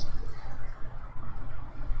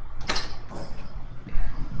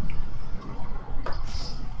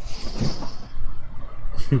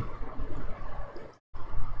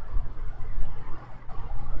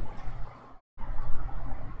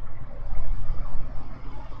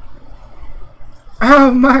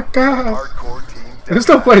 Oh my god! Hardcore team. Who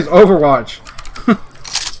still plays Overwatch?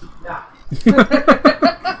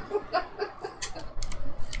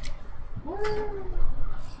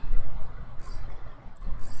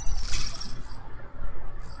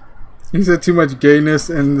 He said too much gayness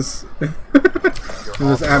in this in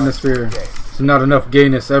this atmosphere. There's not enough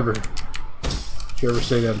gayness ever. If you ever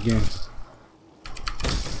say that again.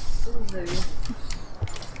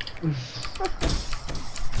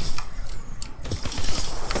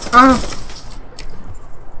 Ah!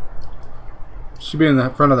 Should be in the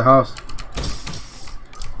front of the house.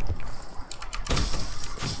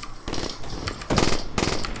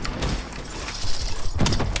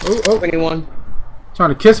 Oh, oh. 21. Trying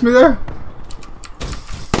to kiss me there?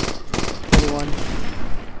 21.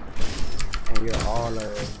 And you're all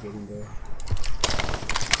getting there.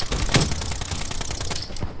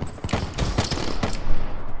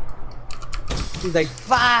 He's like,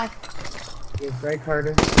 fuck! Yes, right,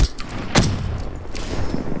 Carter?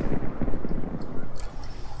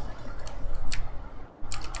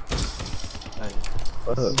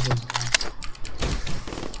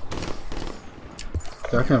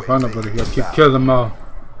 I can't find nobody here. Keep killing them all.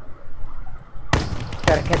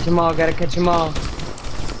 Gotta catch them all, gotta catch them all.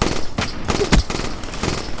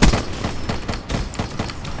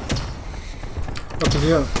 What is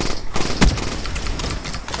he up?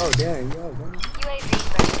 Oh, damn, yo, man.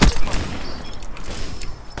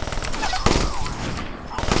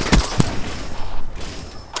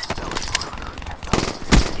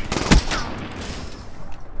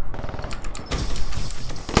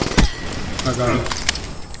 I got it.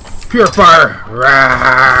 Purifier!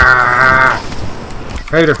 Rah!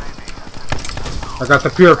 Hater. I got the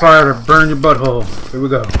purifier to burn your butthole. Here we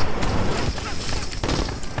go.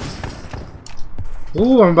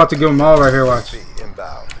 Ooh, I'm about to give them all right here, watch.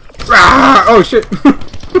 Rah! Oh shit!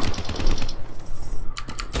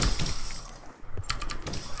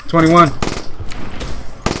 21.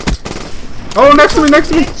 Oh, next to me, next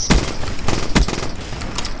to me!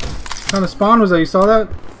 What kind of spawn was that? You saw that?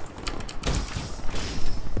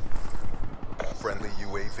 Friendly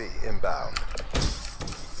UAV inbound.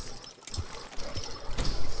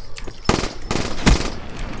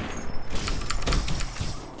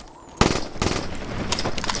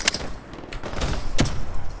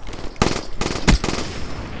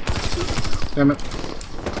 Damn it.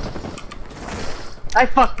 I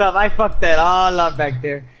fucked up, I fucked that all up back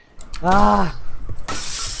there. Ah!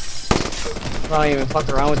 I don't even fuck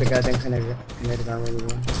around with the goddamn kinetic armor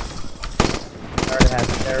anymore. I already had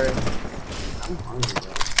terror. I'm hungry,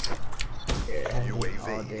 bro. Yeah, UAV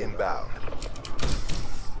inbound.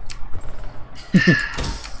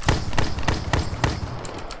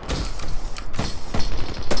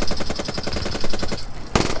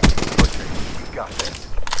 We got this.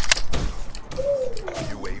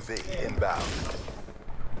 UAV inbound.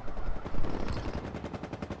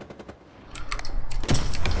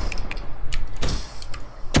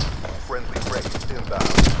 Friendly race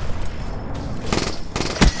inbound.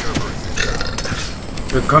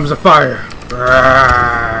 Here comes the fire.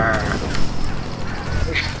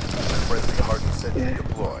 Friendly hardened sentry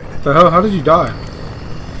deployed. What the hell? How did you die?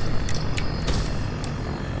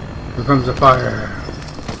 Here comes the fire.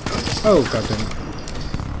 Oh, goddamn.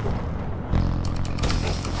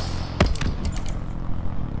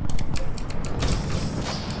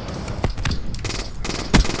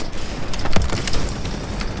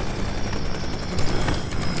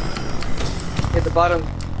 Hit the bottom.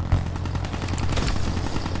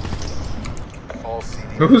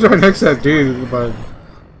 Who's right next to that dude? But,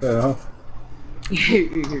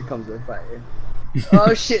 Here comes the fire.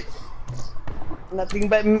 Oh shit. Nothing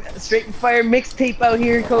but straight fire mixtape out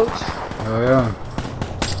here, coach. Oh yeah.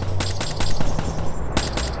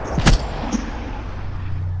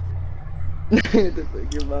 The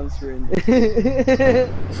fuck, your mom's friend.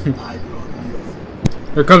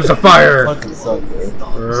 Here comes the fire.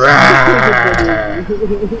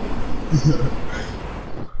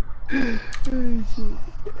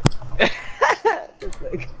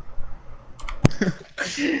 Like...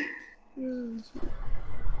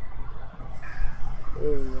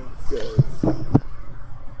 Oh my god.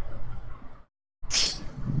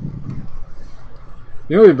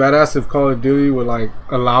 You know, it'd be badass if Call of Duty would like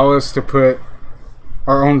allow us to put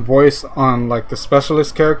our own voice on like the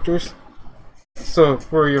specialist characters. So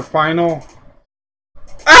for your final,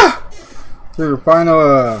 what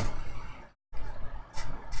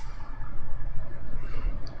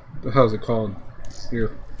the hell is it called?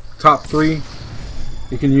 Your top 3,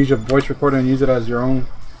 you can use your voice recorder and use it as your own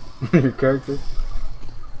your character.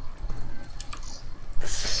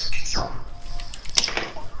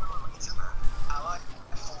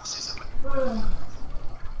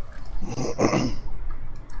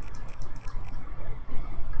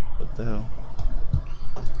 What the hell?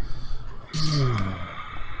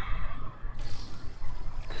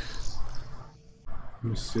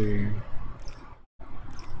 Let me see.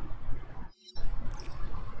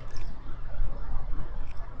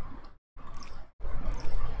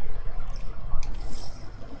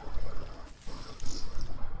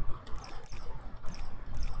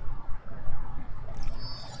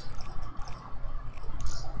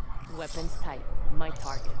 Weapons type. My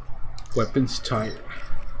target. Weapons type.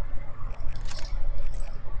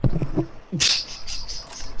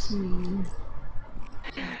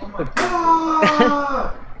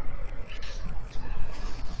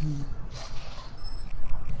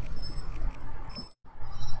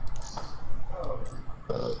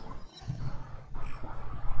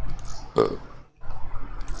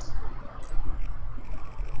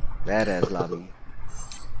 Badass lobby.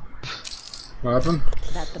 What happened?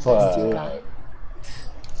 That the best you got?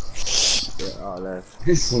 Yeah, oh,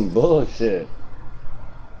 that's some bullshit.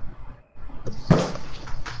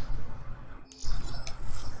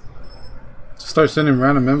 Start sending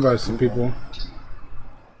random invites to people.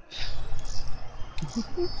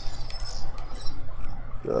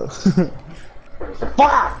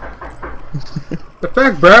 Fuck! The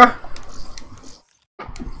fact, bruh.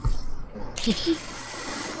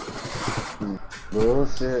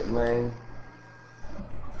 Bullshit, man.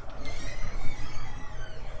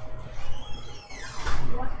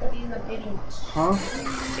 Huh?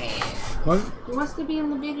 What? He wants to be in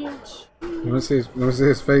the video. Let me see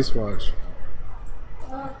his face watch.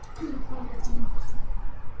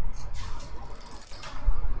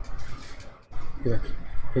 Yeah,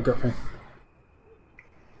 hey girlfriend.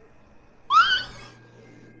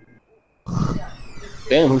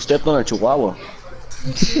 Damn, who stepped on a chihuahua?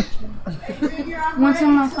 What's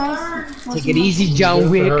in my face? Take it easy, John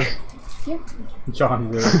Wick. John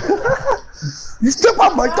Wick. You step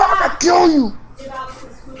on my dog, I kill you!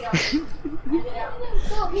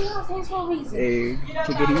 Hey,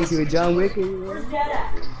 take it easy with John Wick.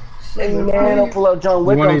 Hey man, don't pull out John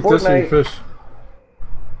Wick You on want to eat this or eat Fortnite. fish?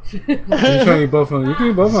 You trying to eat both of them? You can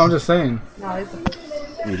eat both of them, I'm just saying.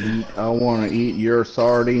 Elite, I want to eat your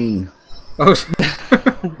sardine. Oh,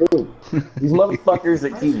 Dude, these motherfuckers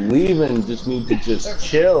that keep leaving just need to just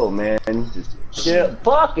chill, man. Just chill.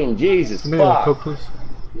 Fucking Jesus, give me a Coke, fuck. please.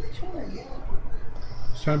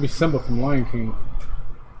 Just trying to be Simba from Lion King.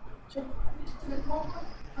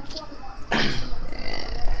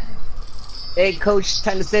 Hey, coach,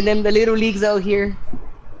 time to send them the little leagues out here.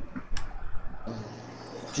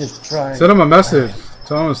 Just try. Send him a message.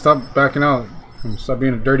 Tell him to stop backing out and stop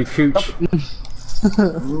being a dirty cooch.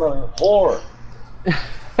 Whore.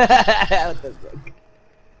 What the fuck?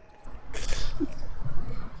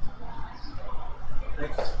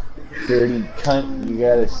 Dirty cunt, you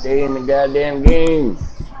gotta stay in the goddamn game.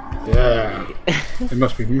 Yeah. It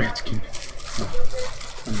must be Mexican.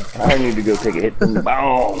 I need to go take a hit from the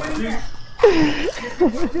ball.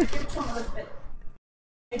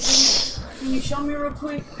 Can you show me real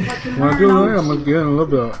quick? If I can When I learn, do it, I'll- I'm gonna get in a little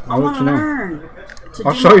bit. I I'll want let to you know. learn.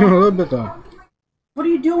 I'll show you in a little bit though. What are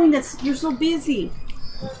you doing? You're so busy.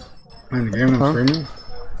 Man, the game I'm streaming.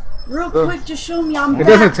 Real quick, just show me. I'm It back.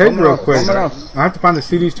 doesn't take real quick. I have to find the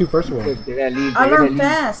CDs too first of all. I learn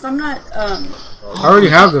fast. I'm not. I already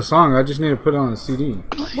have the song. I just need to put it on the CD.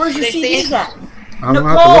 Where's your CDs at? I'm gonna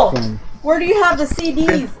have to Nicole, look for them. where do you have the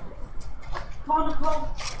CDs? Call Nicole.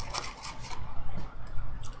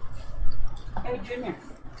 Hey, Junior.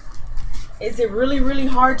 Is it really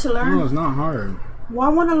hard to learn? No, it's not hard. Well,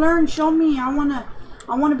 I want to learn. Show me. I want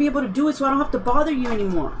to be able to do it so I don't have to bother you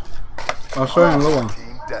anymore. I'll show you in a little while.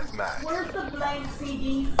 Team deathmatch. Where's the blank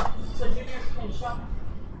CDs so Junior can show me?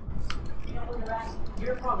 You know where you're at?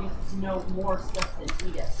 You probably know more stuff than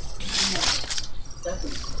he does. You know,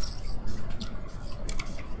 doesn't.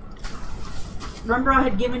 Remember I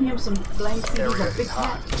had given him some blank CDs Area of Big is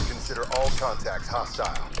hot. Cat? Consider all contacts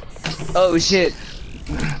hostile. Oh shit.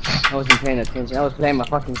 I wasn't paying attention. I was playing my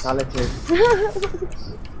fucking solitaire.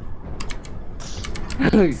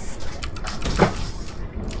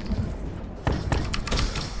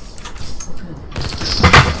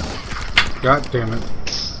 God damn it.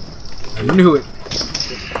 I knew it.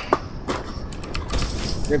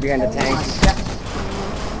 They're behind the tanks.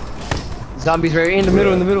 Zombies right in the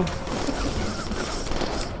middle,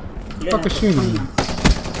 Fuck is shooting me?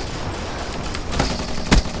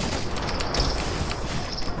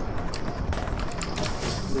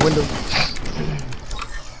 The window.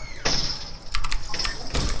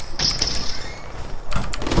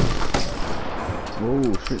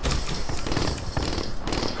 Oh shit.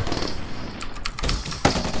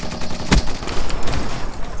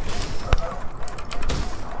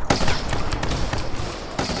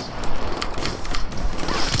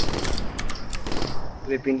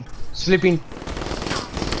 Slipping.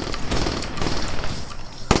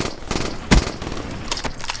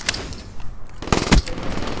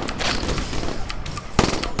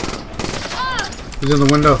 He's in the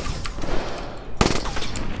window.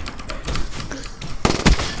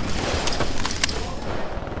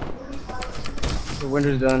 The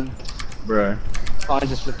window's done. Bruh. Oh, I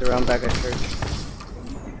just flipped around back at church.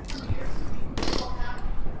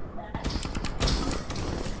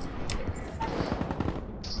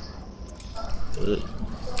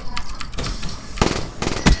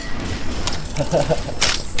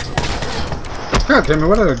 God damn it,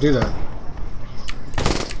 why did I do that?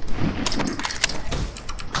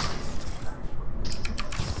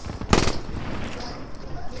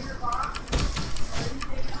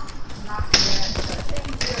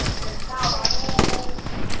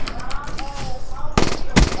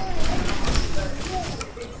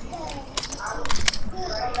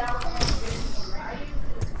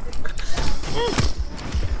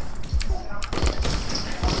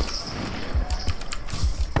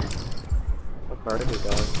 What part of it,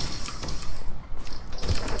 dog?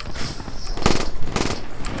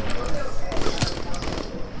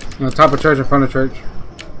 On the top of church, in front of church.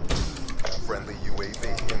 Friendly UAV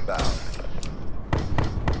inbound.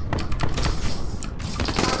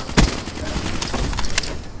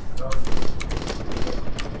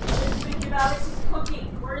 Speaking of Alex's cooking,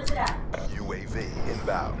 where is it at? UAV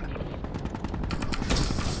inbound.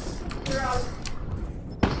 Here, Alex.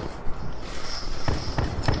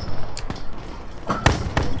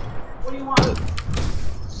 What do you want?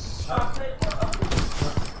 Chocolate.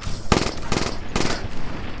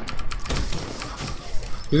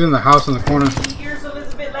 He's in the house in the corner. Here's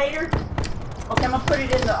Elizabeth later. Okay, I'm gonna put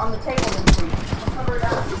it in on the table then for you. I'll cover it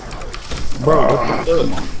up. Bro, what the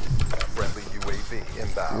fuck? Friendly UAV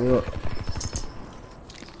inbound. Look.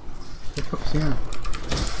 What the fuck's he on?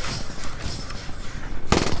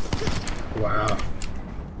 Wow.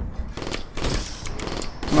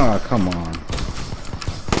 Oh, come on.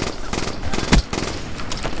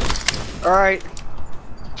 Alright.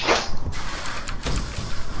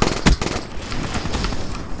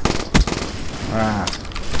 Ah.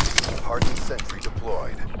 Hardened sentry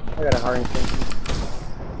deployed. I got a hard thing.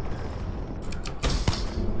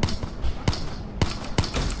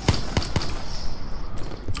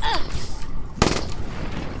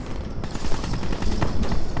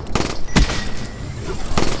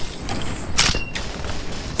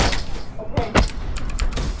 Okay.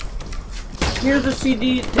 Here's a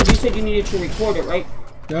CD that you said you needed to record it, right?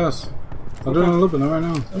 Yes. I'll do it in a little bit, not right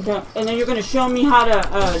now. Okay. And then you're gonna show me how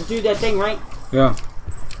to do that thing, right? Yeah.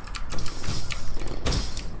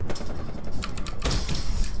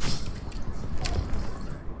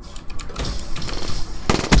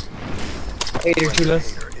 Hater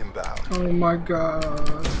chulas. Hater inbound. Oh my god.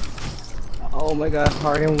 Oh my god,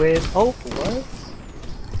 hardened with. Oh, what?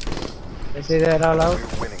 Did I say that out loud?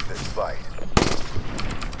 We're winning this fight.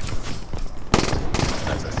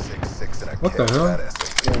 That's a 6-6 and a What kill the for hell? that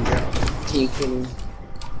SAP. Team killing.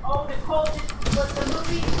 Oh, Nicole, was the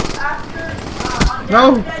movie after on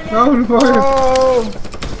No! Yet? No, no, Oh!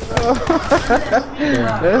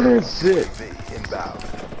 Yeah. Shit. UAV inbound.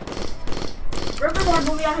 Remember that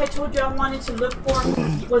movie I had told you I wanted to look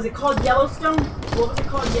for? Was it called Yellowstone? What was it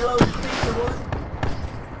called? Yellow Creek or what?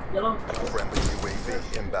 Yellow. Friendly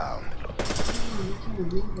UAV inbound.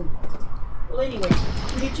 Well, anyway,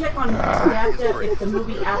 can you check on that if the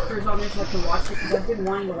movie After is on there so I can watch it? Because I've been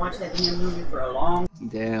wanting to watch that damn movie for a long.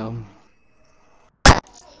 Damn.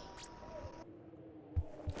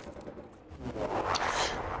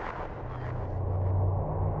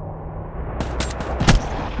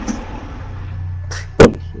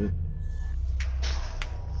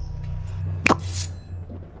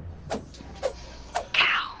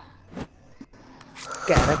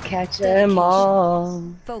 Gotta catch them all.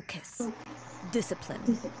 Focus.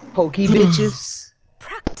 Discipline. Pokey bitches.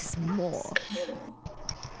 Practice more.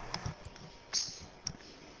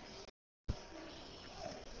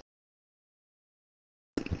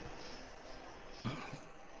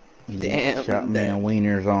 Damn. Shot me in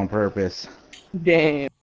wieners on purpose. Damn.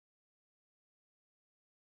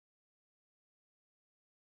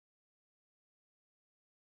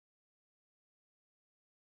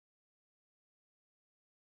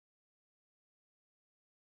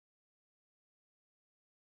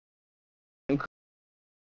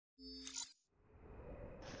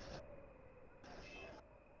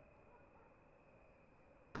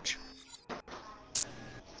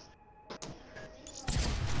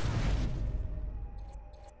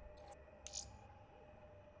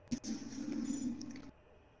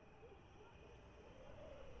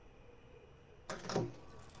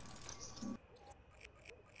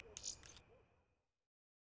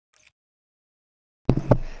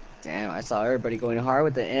 Damn, I saw everybody going hard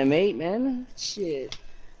with the M8, man. Shit.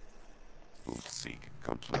 Boot seek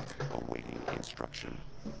complete. Awaiting instruction.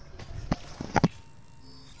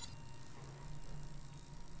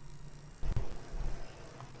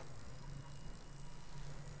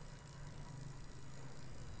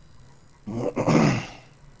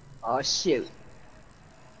 Oh shoot.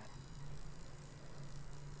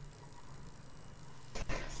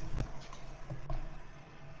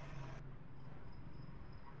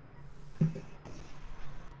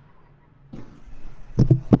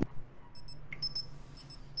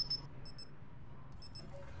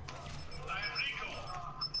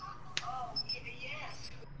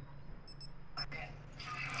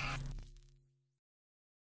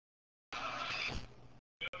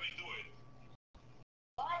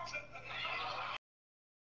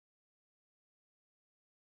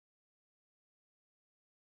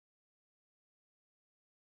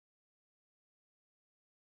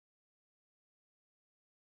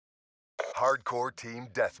 Hardcore team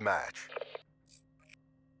deathmatch.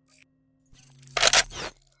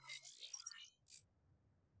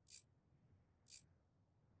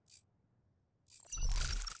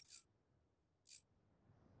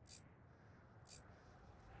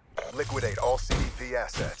 Liquidate all CDP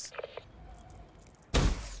assets.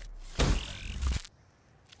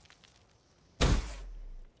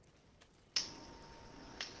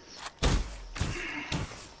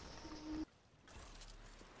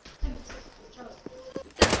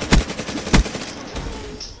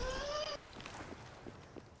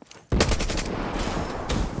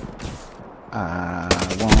 I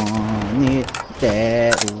want it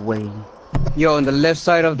that way. Yo, on the left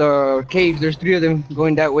side of the cave, there's 3 of them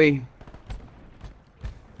going that way.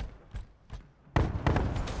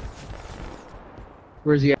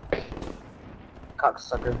 Where's he at?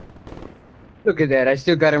 Cocksucker. Look at that, I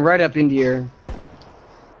still got him right up in the air.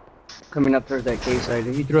 Coming up towards that cave side.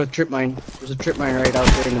 He threw a trip mine. There's a trip mine right out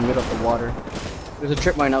there in the middle of the water. There's a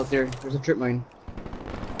trip mine out there. There's a trip mine.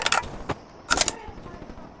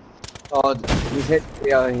 Oh, he's hit.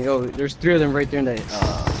 Yeah, you know, there's 3 of them right there in that.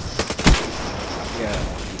 Yeah.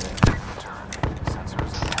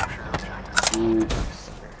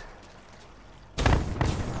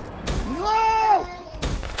 No!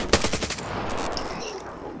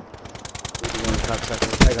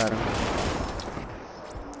 I got him.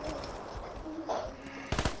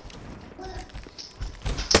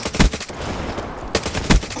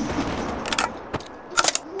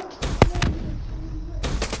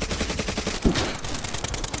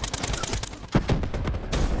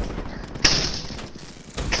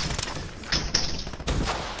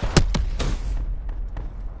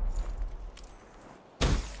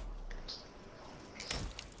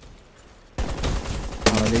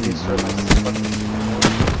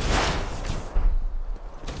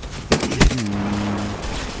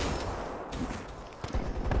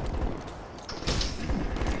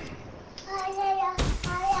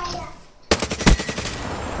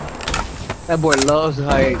 That boy loves to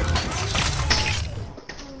hide.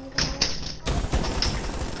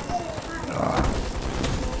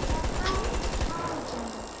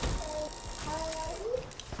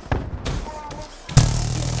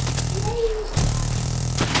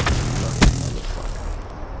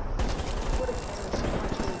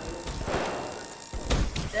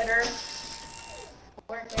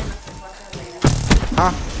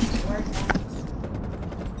 Huh?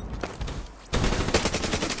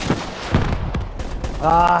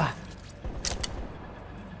 Ah.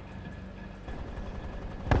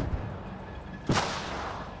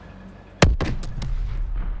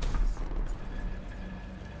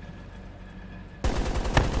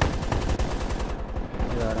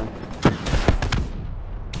 Got him.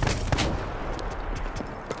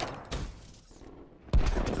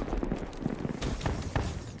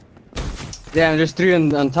 Damn, there's 3 on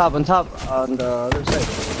top, on the other side.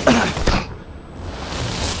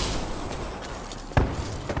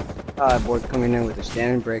 Ah, boy coming in with a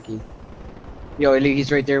standing brekkie. Yo,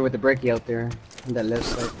 he's right there with the brekkie out there on that left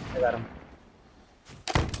side. I got him.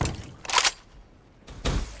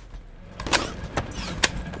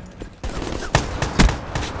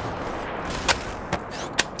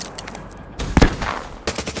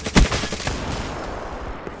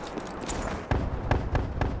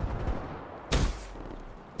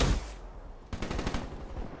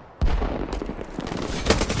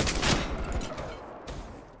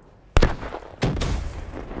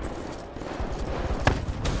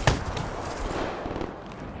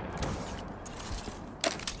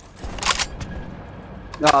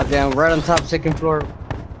 Oh damn, right on top, 2nd floor.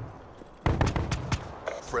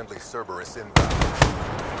 Friendly Cerberus inbound.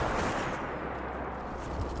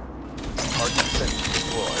 Target sensor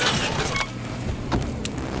deployed.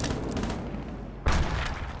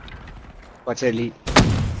 Watch Elite.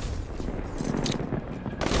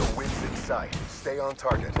 The wind's in sight. Stay on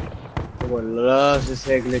target. The boy loves his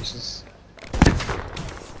head glitches.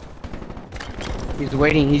 He's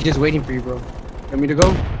waiting, he's just waiting for you, bro. Want me to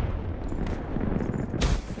go?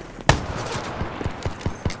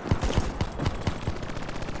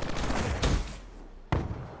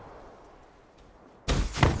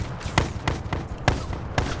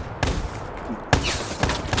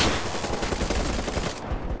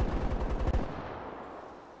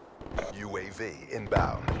 UAV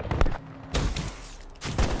inbound.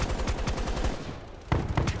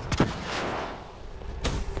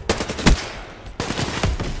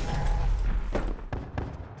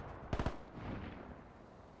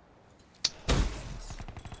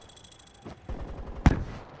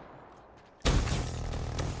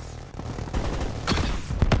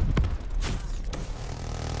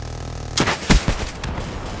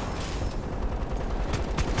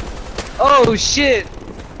 Oh shit!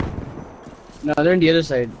 No, they're on the other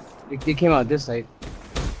side. They came out this side.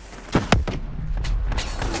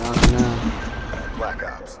 No. Black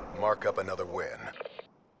Ops, mark up another win.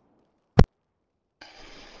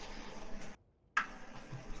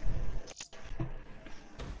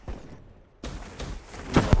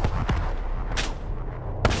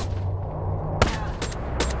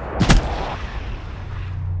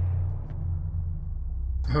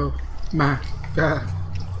 Oh my god.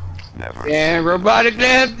 Never. Damn, robotic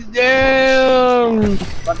left. Damn.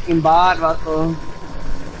 Fucking bot, vato.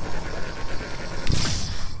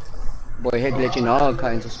 Boy, head glitching all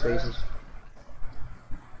kinds of spaces.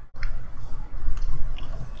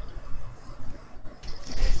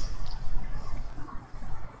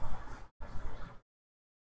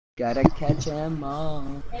 Gotta catch 'em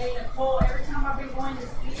all. Hey, Nicole, every time I've been going to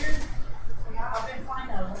Sears, I've been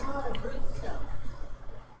finding a lot of good stuff.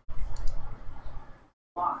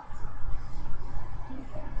 Lots.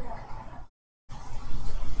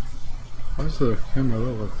 Why does the camera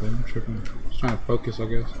look like that? I'm tripping. It's trying to focus, I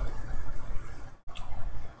guess.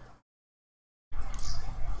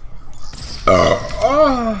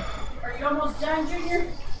 Are you almost done, Junior?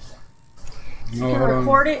 No, You can hold on.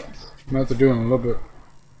 record it. I'm gonna have to do it in a little bit.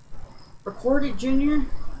 Record it, Junior.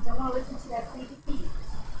 'Cause I want to listen to that CD.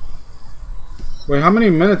 Wait, how many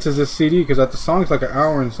minutes is this CD? Because the song's like an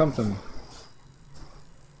hour and something.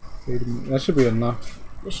 That should be enough.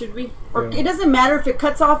 It should be. Or Yeah. it doesn't matter if it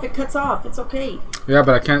cuts off. It cuts off. It's okay. Yeah,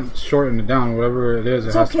 but I can't shorten it down. Whatever it is,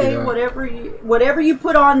 It's it has to be okay. that. Whatever you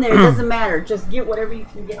put on there, it doesn't matter. Just get whatever you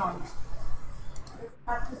can get on there. It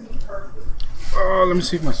has to be perfect. Oh, let me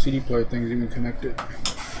see if my CD player thing is even connected.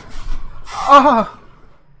 Ah!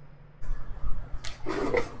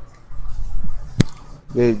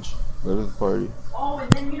 Gage, let us party. Oh,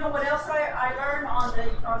 and then you know what else I learned on the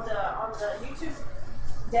YouTube?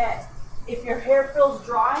 That if your hair feels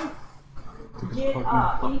dry, get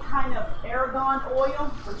any kind of argan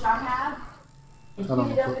oil, which I have, and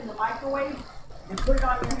heat it up in the microwave and put it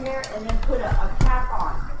on your hair, and then put a cap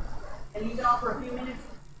on and leave it on for a few minutes.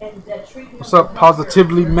 And that treatment. What's up,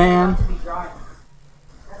 Positively Man? To be dry.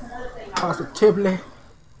 That's another thing. Positively.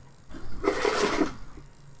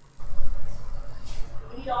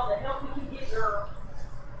 We need all the help we can get, girl.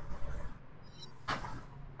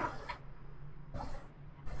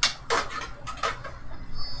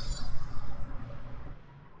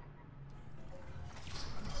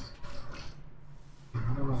 I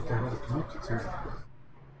don't know if they have it connected to it.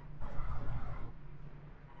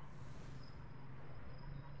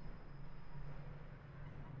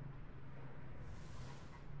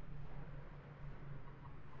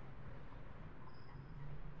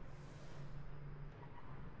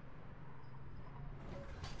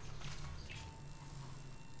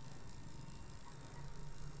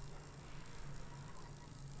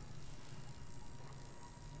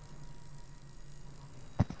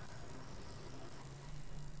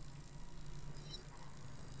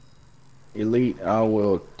 Elite, I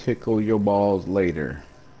will tickle your balls later.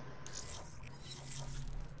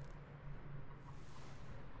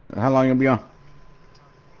 How long you gonna be on?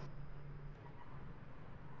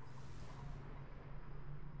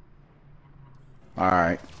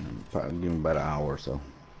 Alright, probably give me about an hour or so.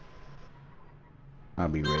 I'll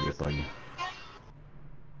be ready for you.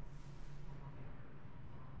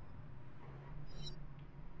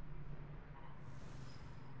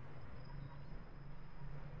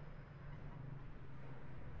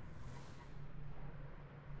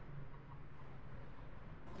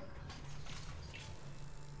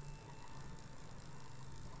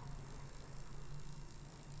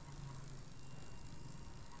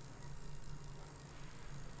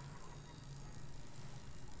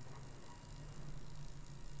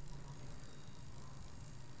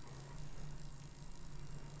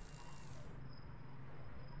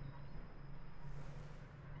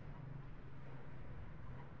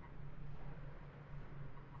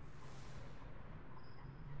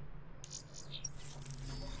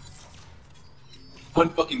 One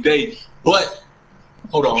fucking day. But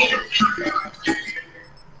hold on.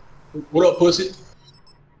 What up, pussy?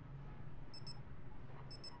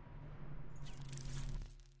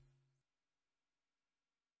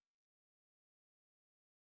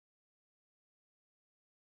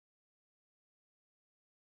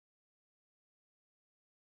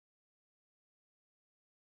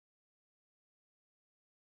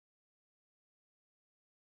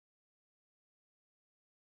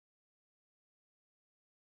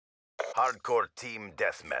 Hardcore team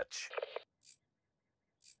deathmatch.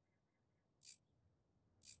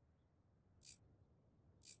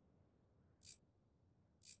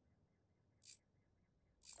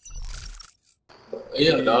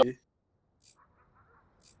 Yeah, dog.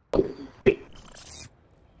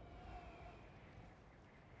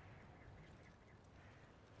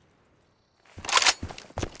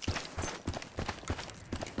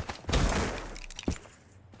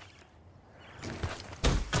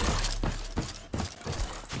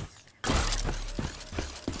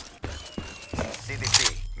 CDP,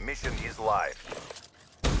 mission is live.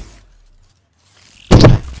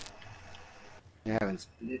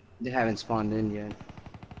 They haven't spawned in yet.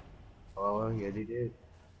 Oh yeah, they did.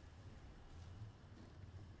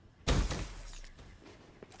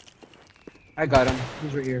 I got him.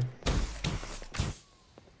 He's right here.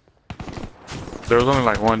 There was only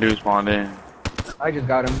like one dude spawned in. I just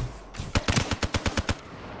got him.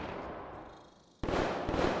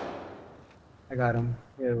 I got him.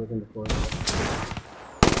 Yeah, it was in the floor.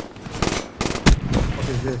 What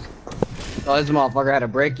is this? Oh, this motherfucker had a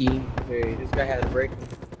brekkie. Hey, this guy had a brekkie.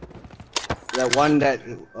 That one that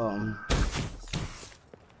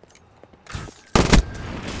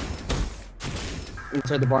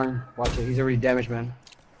inside the barn. Watch it. He's already damaged, man.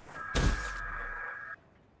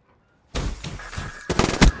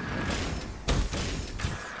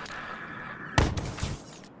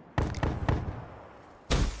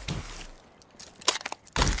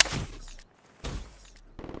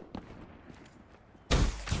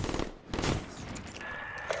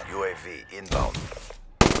 UAV inbound.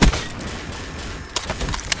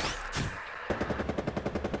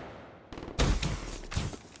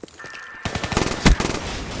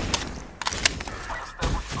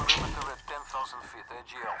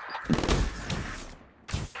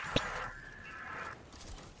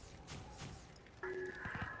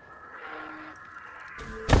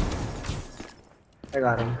 I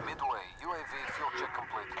got him. Midway, UAV fuel check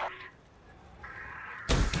complete.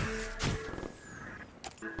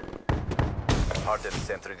 Hardened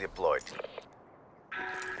sentry deployed.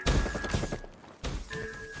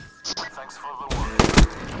 Thanks for the work.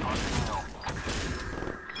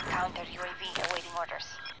 Counter UAV awaiting orders.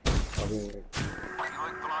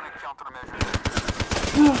 Electronic countermeasure.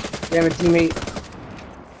 Damn it, teammate.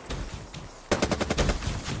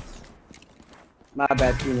 My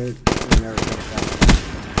bad, teammate.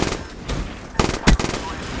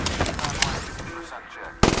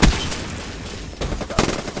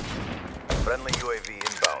 Friendly UAV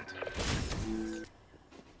inbound.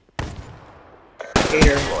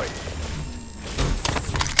 Hater.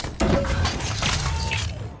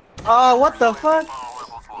 Oh, what the fuck?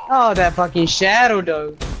 Oh, that fucking shadow,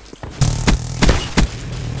 though.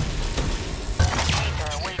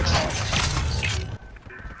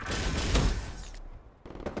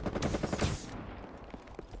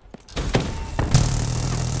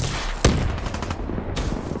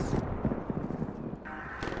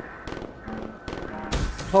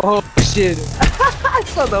 Oh shit! I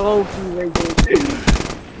saw the whole thing right there.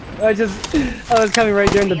 I was coming right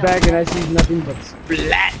there in the back and I see nothing but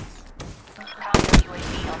splat.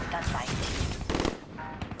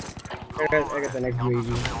 I got the next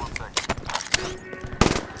UAV.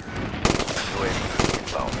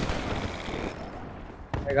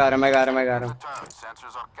 I got him.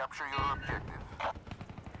 Sensors are capture your objective.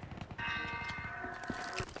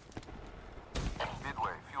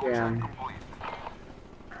 Midway, fuel check complete.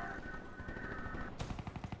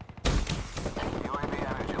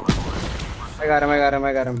 I got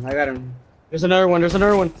him. There's another one. Near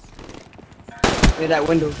that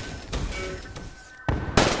window.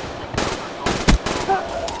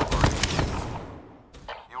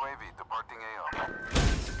 UAV departing AO.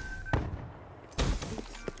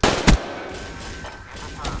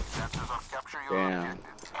 Sensors are capture your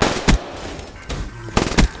objective.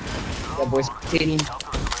 That boy's spectating.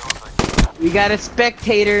 We got a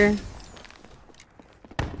spectator.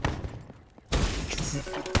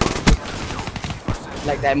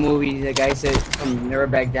 Like that movie, the guy said, never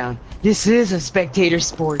back down. This is a spectator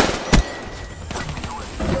sport.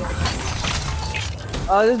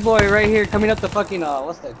 Oh, this boy right here coming up the fucking,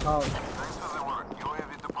 what's that called?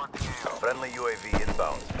 Friendly UAV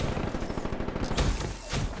inbound.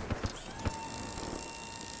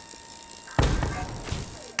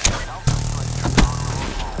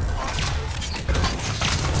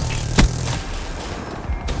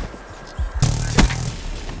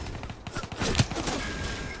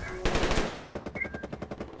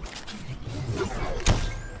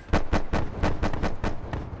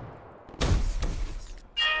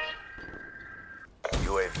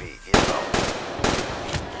 UAV inbound.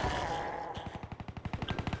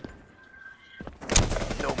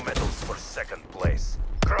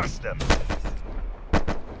 them.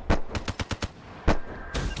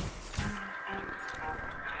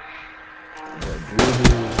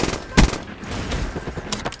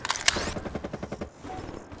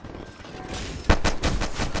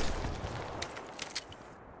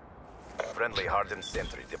 Friendly hardened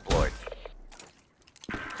sentry deployed.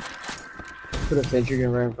 Put a sentry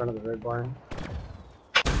gun right in front of the red barn.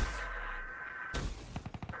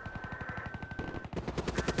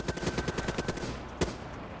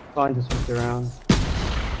 Fine to switch around.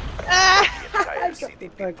 Entire city be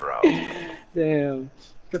proud. Damn.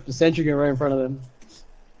 Put the sentry gun right in front of them.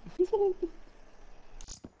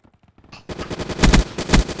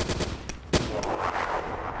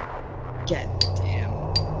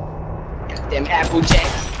 Goddamn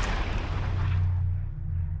Applejack.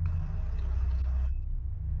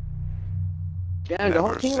 Damn, the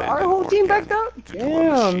whole team, our whole team backed up?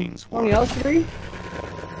 Damn, only us three?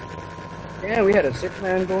 Yeah, we had a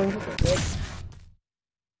 6-man going. What the fuck?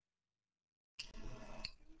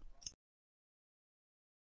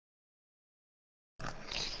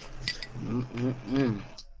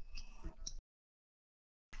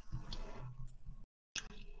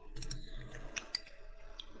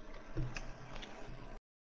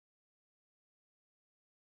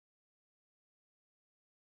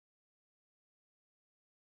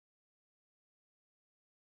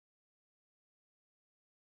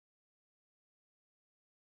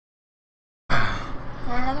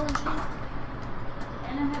 Another one, Shane?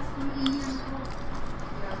 And it has food in here as well.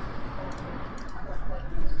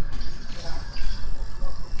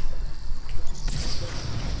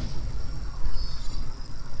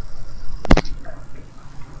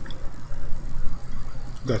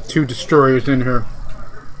 Got 2 destroyers in here.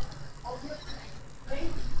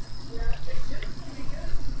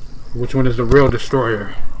 Which one is the real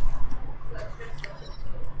destroyer?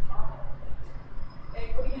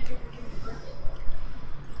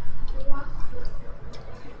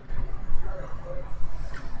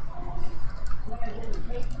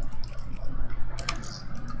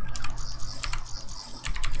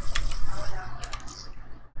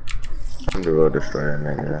 I'm the real destroyer,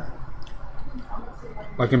 nigga.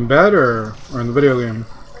 Like in bed or in the video game?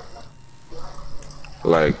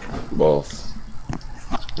 Like both.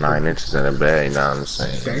 9 inches in a bed, you know what I'm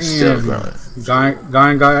saying? Damn. Still growing.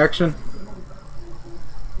 Guy action?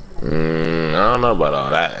 I don't know about all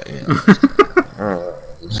that. You know?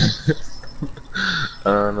 I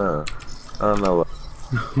don't know. I don't know.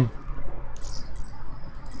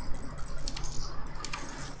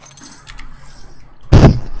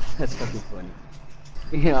 That's fucking funny.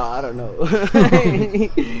 Yeah, I don't know.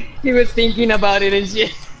 He was thinking about it and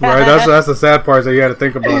shit. Right, that's the sad part, that you had to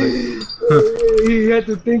think about it. He had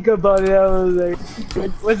to think about it. I was like,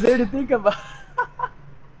 what's there to think about?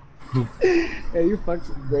 Yeah, you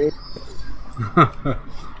fucking great.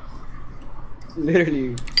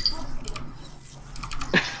 Literally.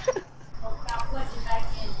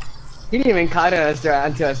 He didn't even cut us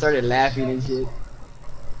until I started laughing and shit.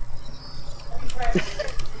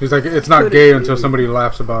 He's like, it's not gay until somebody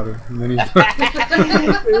laughs about it. And then he's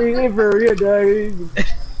for real, dog.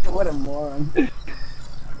 What a moron.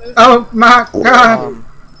 Oh my god!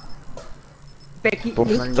 Becky,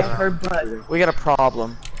 look at her butt. We got a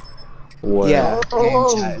problem. What? Yeah,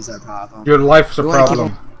 game chat is our problem. Your life's a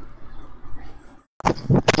problem.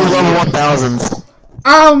 Level 1000.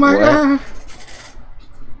 Oh my god!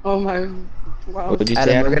 Oh my. Wow.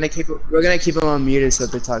 Adam, we're gonna keep him unmuted so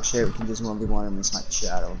if they talk shit, we can just 1v1 them and smack the shit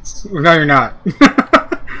out of them. No, you're not.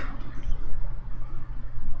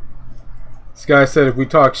 This guy said if we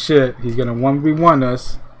talk shit, he's gonna 1v1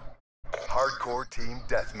 us. Hardcore team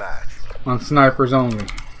deathmatch. On snipers only.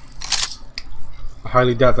 I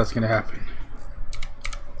highly doubt that's gonna happen.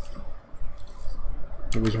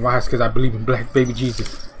 The reason why is because I believe in black baby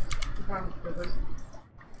Jesus.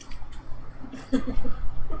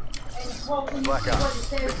 Black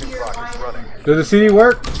Ops. Mission clock is running. Does the CD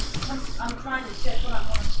work? I'm trying to check what I'm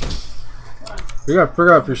on. We gotta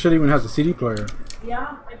figure out if your shit even has a CD player.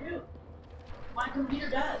 Yeah, I do. My computer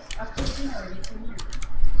does. I put it in already. It's in here.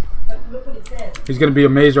 But look what it says. He's gonna be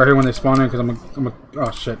amazed right here when they spawn in because I'm a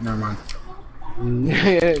oh shit, never mind.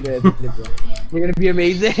 You're gonna be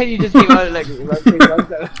amazed. You just came out like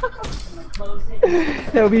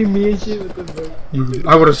that would be me and shit. What the fuck?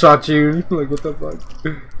 I would have shot you. Like what the fuck?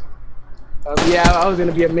 Yeah, I was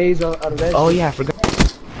gonna be amazed out of that. Oh shit. yeah, I forgot.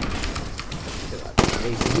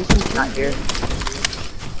 Not here.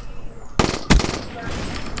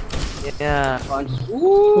 Yeah.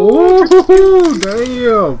 Ooh,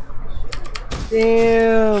 damn.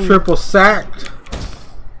 Damn. Triple sacked.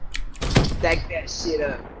 Stack that shit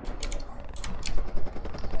up.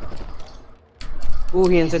 Oh,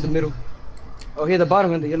 he inside the middle. Oh, here the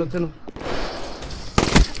bottom in the yellow tunnel.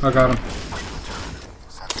 I got him.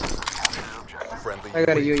 Friendly I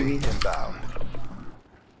got a UAV UAV. inbound.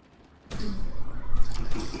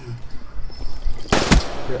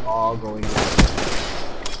 They're all going in.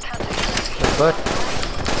 But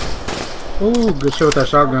Ooh, good shit with that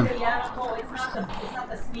shotgun. Yeah, no, it's not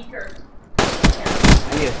the speaker.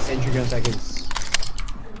 I need a sentry gun so I can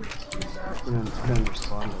put on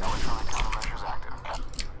respond.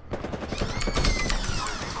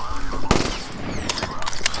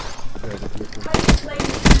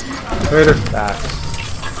 Later. Back.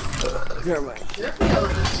 Never mind.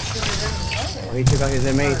 Oh, he took out his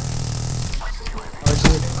M8. Oh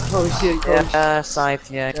shit. Oh shit. yeah, scythe,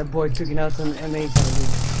 yeah. That boy took out some M8.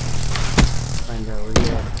 Find out where he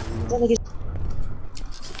at.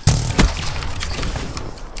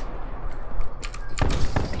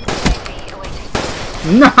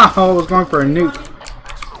 No, I was going for a nuke.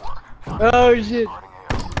 Oh shit.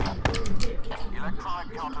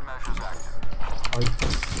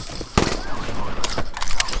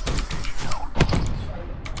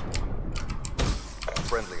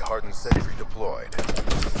 Friendly hardened sentry deployed.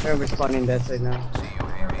 They're responding that side now.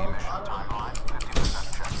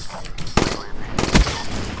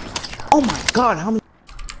 Oh my god, how many?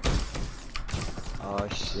 Oh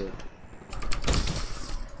shit.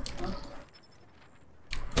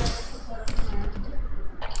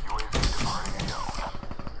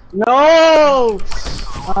 No!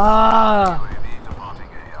 Ah!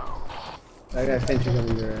 I got sentry gun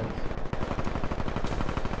in your ass.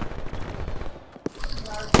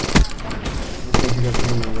 Sentry gun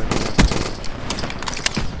coming over.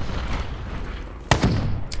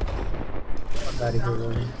 Out of here,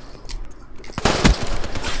 Lord.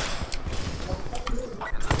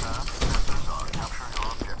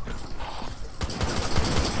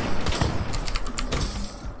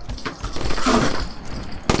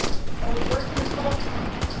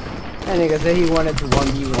 That nigga said he wanted to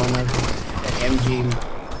 1v1 us. That MG.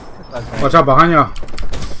 Watch out behind y'all.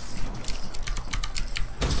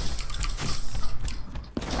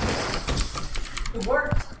 It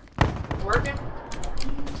worked. Working?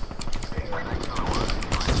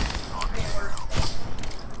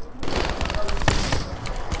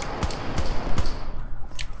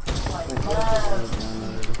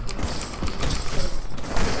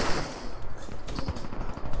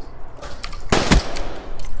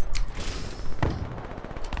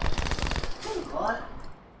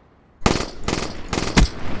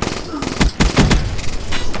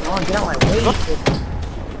 Get out my way.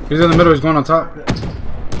 He's in the middle, he's going on top.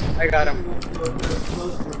 I got him.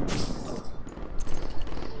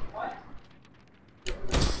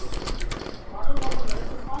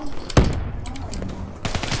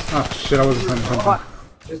 Oh shit, I wasn't playing something.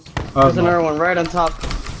 There's another one right on top.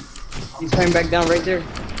 He's coming back down right there.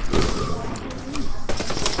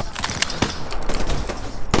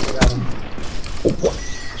 I got him.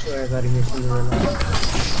 Sure, I got him here somewhere.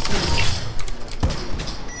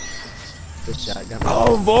 Good shotgun.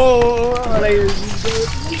 Oh boy!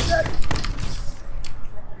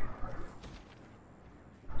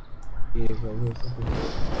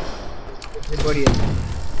 Everybody.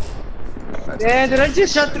 Man, did I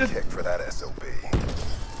just shot through? Kick for that SOB.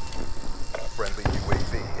 Friendly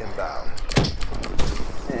UAV inbound.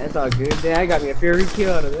 Yeah, that's all good. Damn, I got me a fury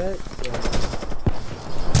kill out of that.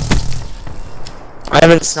 I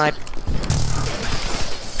haven't sniped.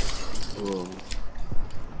 Whoa.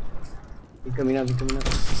 He coming up, he coming up.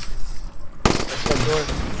 That's that door.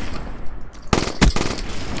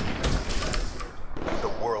 The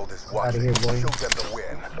world is Outta watching. here, boy. Show them the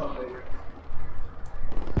win.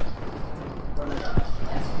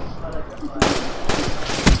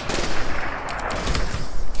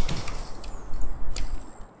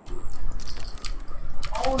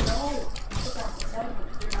 Oh no!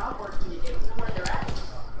 They're not working today. Where they're at?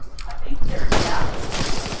 I think they're down.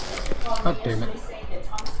 God damn it. They say that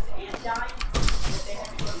Thomas and dying. That they have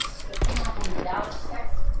to go to the funeral in Dallas,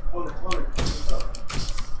 Texas.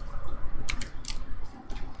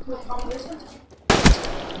 With Tom Wilson?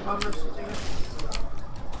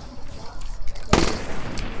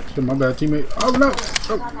 Shit, my bad, teammate. Oh no!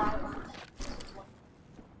 Oh.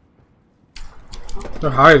 They're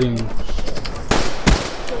hiding.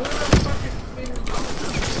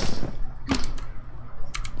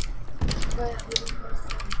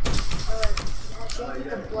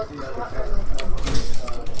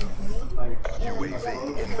 UAV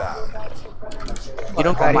inbound. You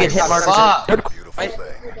don't gotta get hit markers. Beautiful thing.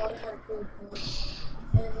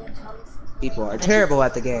 People are terrible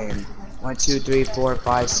at the game. 1, 2, 3, 4,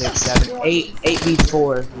 5, 6, 7, 8.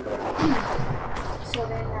 8v4.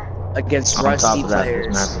 against On rusty top of that, players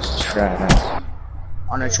this map is trash.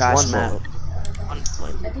 on a trash One map. bullet.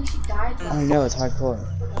 I think she died. I know it's hardcore.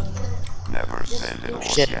 Never send an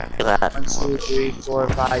Shit. organic 1, to a 2, 3, machine's 4,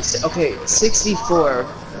 mind. 5, 6. Okay, 64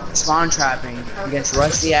 spawn trapping against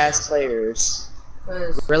rusty ass players.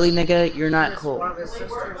 Really, nigga? You're not cool.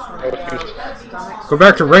 Go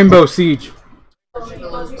back to Rainbow Siege.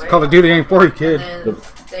 Call of Duty ain't for you, kid.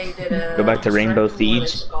 Go back to Rainbow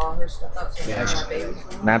Siege.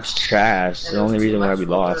 Map's trash. The only reason why we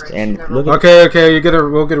lost. And look at Okay,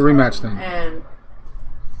 we'll get a rematch then. And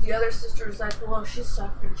the other sister's like, well, she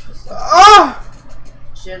suffered. She suffered. Ah!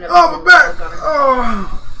 She ended Oh, up my back!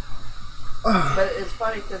 Oh. But it's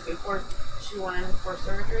funny because before she went in for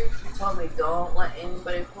surgery, she told me, don't let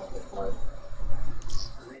anybody pull the plug.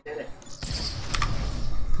 And they did it.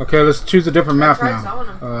 Okay, let's choose a different map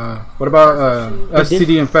now. What about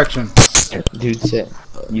STD infection? Dude said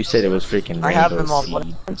you said it was freaking I have them all. Rainbow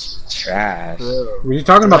Siege. It's trash. Were you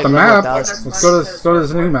talking about the map? Let's go to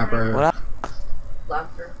this new map right here.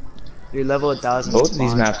 Laughter. You're level 1000. Both of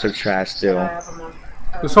these maps are trash still.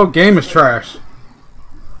 This whole game is trash.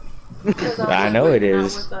 I know it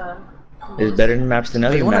is. It's better than maps than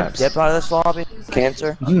other You wanna maps. dip out of this lobby?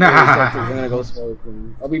 Cancer? Nah. I'm gonna go smoke.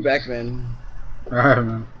 I'll be back, man. Alright,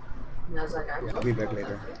 man. I'll be back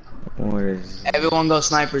later. What is... Everyone go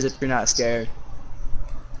snipers if you're not scared.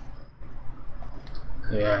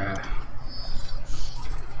 Yeah.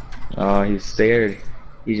 Oh, he's scared.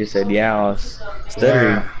 He just said, yeah, I was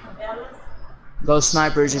stuttering. Go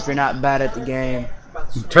snipers if you're not bad at the game.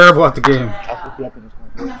 I'm terrible at the game.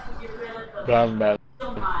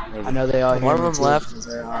 I know they all hear One me of them too, left. because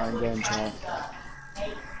they're all in game chat.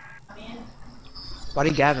 Why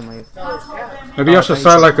did Gavin leave? Maybe I should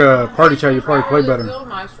start like a party chat. You probably play better.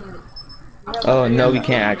 Oh no, we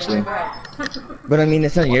can't actually. But I mean,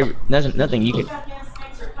 it's not your nothing you can.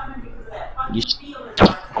 You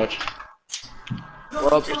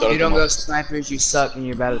Well, if you don't go snipers, you suck and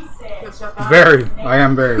you're bad at Very. I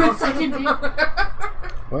am very.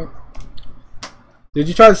 What? Did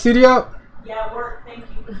you try the CD out? Yeah, it worked. Thank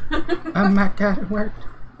you. I'm not cat. It worked.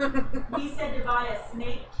 He said to buy a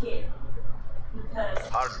snake kit because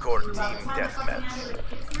Hardcore team deathmatch.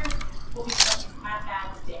 we'll be fucking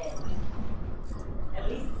half-ass dead. At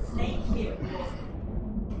least the snake kit will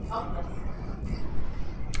help us.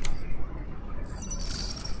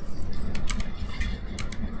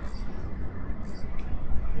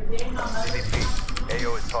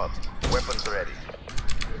 AO is hot. Weapons ready.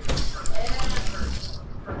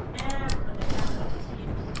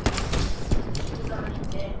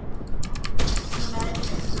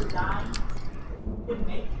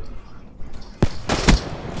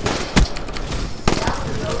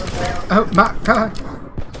 Oh my god.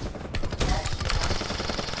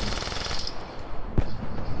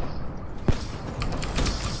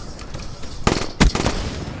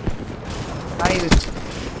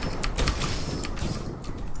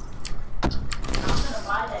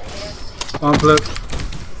 On flip.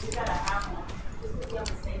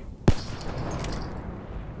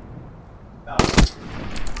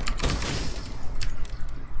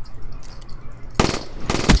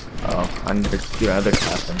 Oh, I need to do another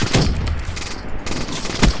casting.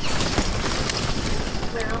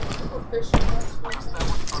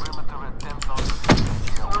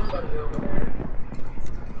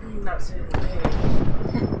 Not saying the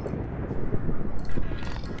name.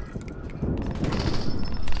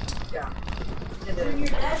 Yeah. And then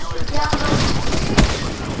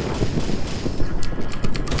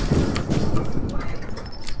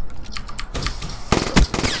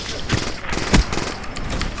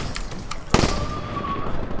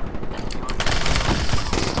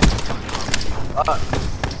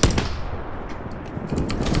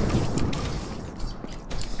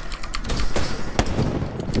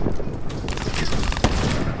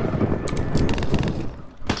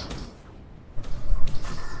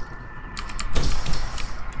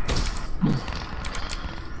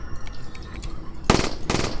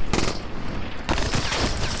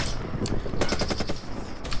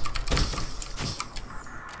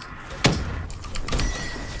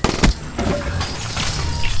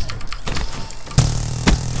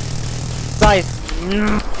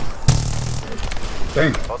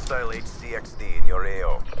Dang. Hostile HCXD in your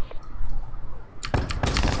AO.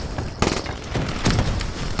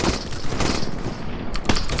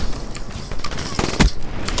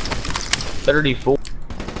 $34.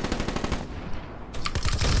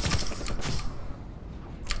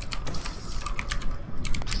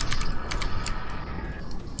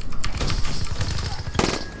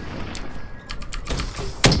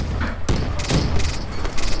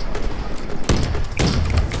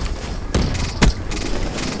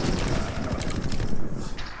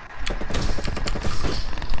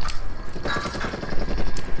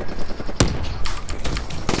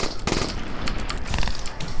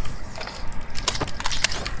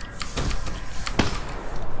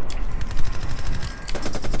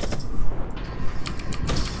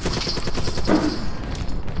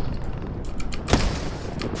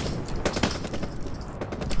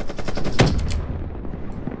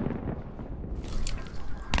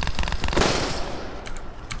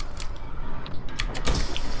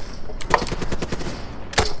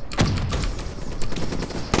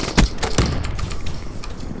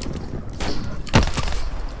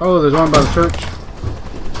 Oh, there's one by the church.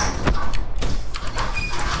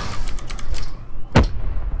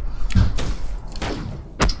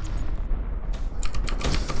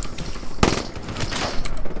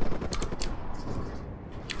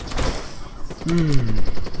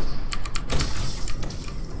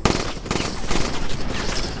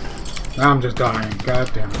 I'm just dying.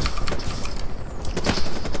 God damn it.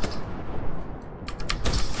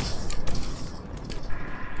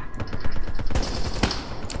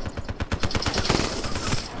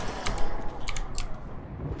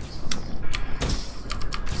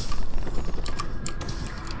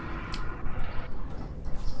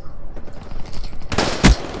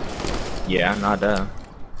 Yeah, not done.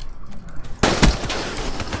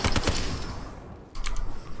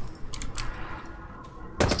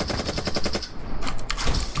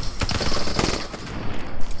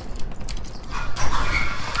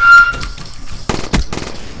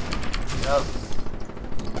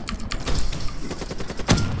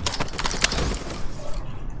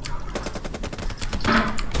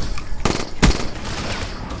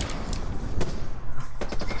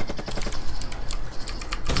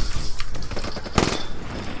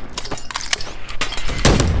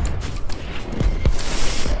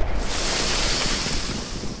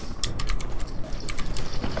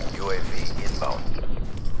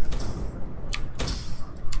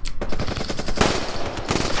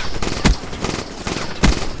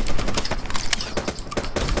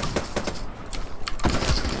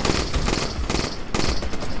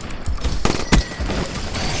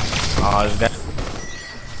 Oh, is that?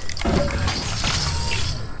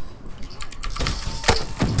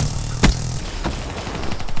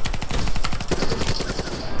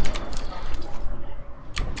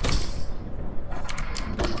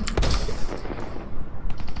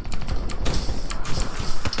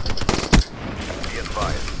 Be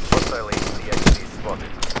advised, hostile EVGA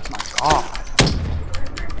spotted. Oh.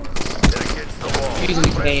 They're against the wall. Using the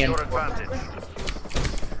Press can. your advantage.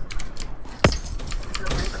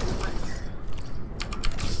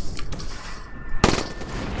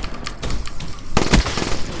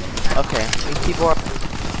 Okay, these people are.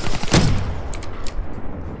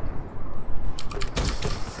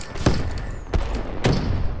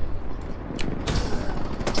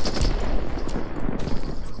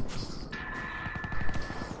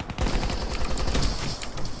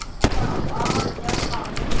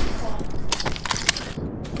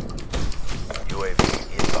 UAV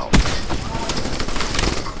inbound.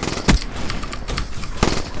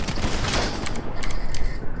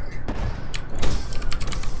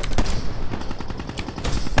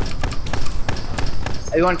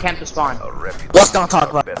 Everyone camp the spawn. Let's not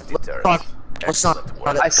talk about it. Let's not.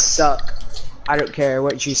 I suck. I don't care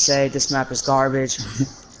what you say. This map is garbage.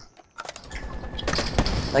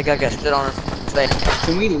 Like I got shit on her face.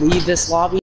 Can we leave this lobby?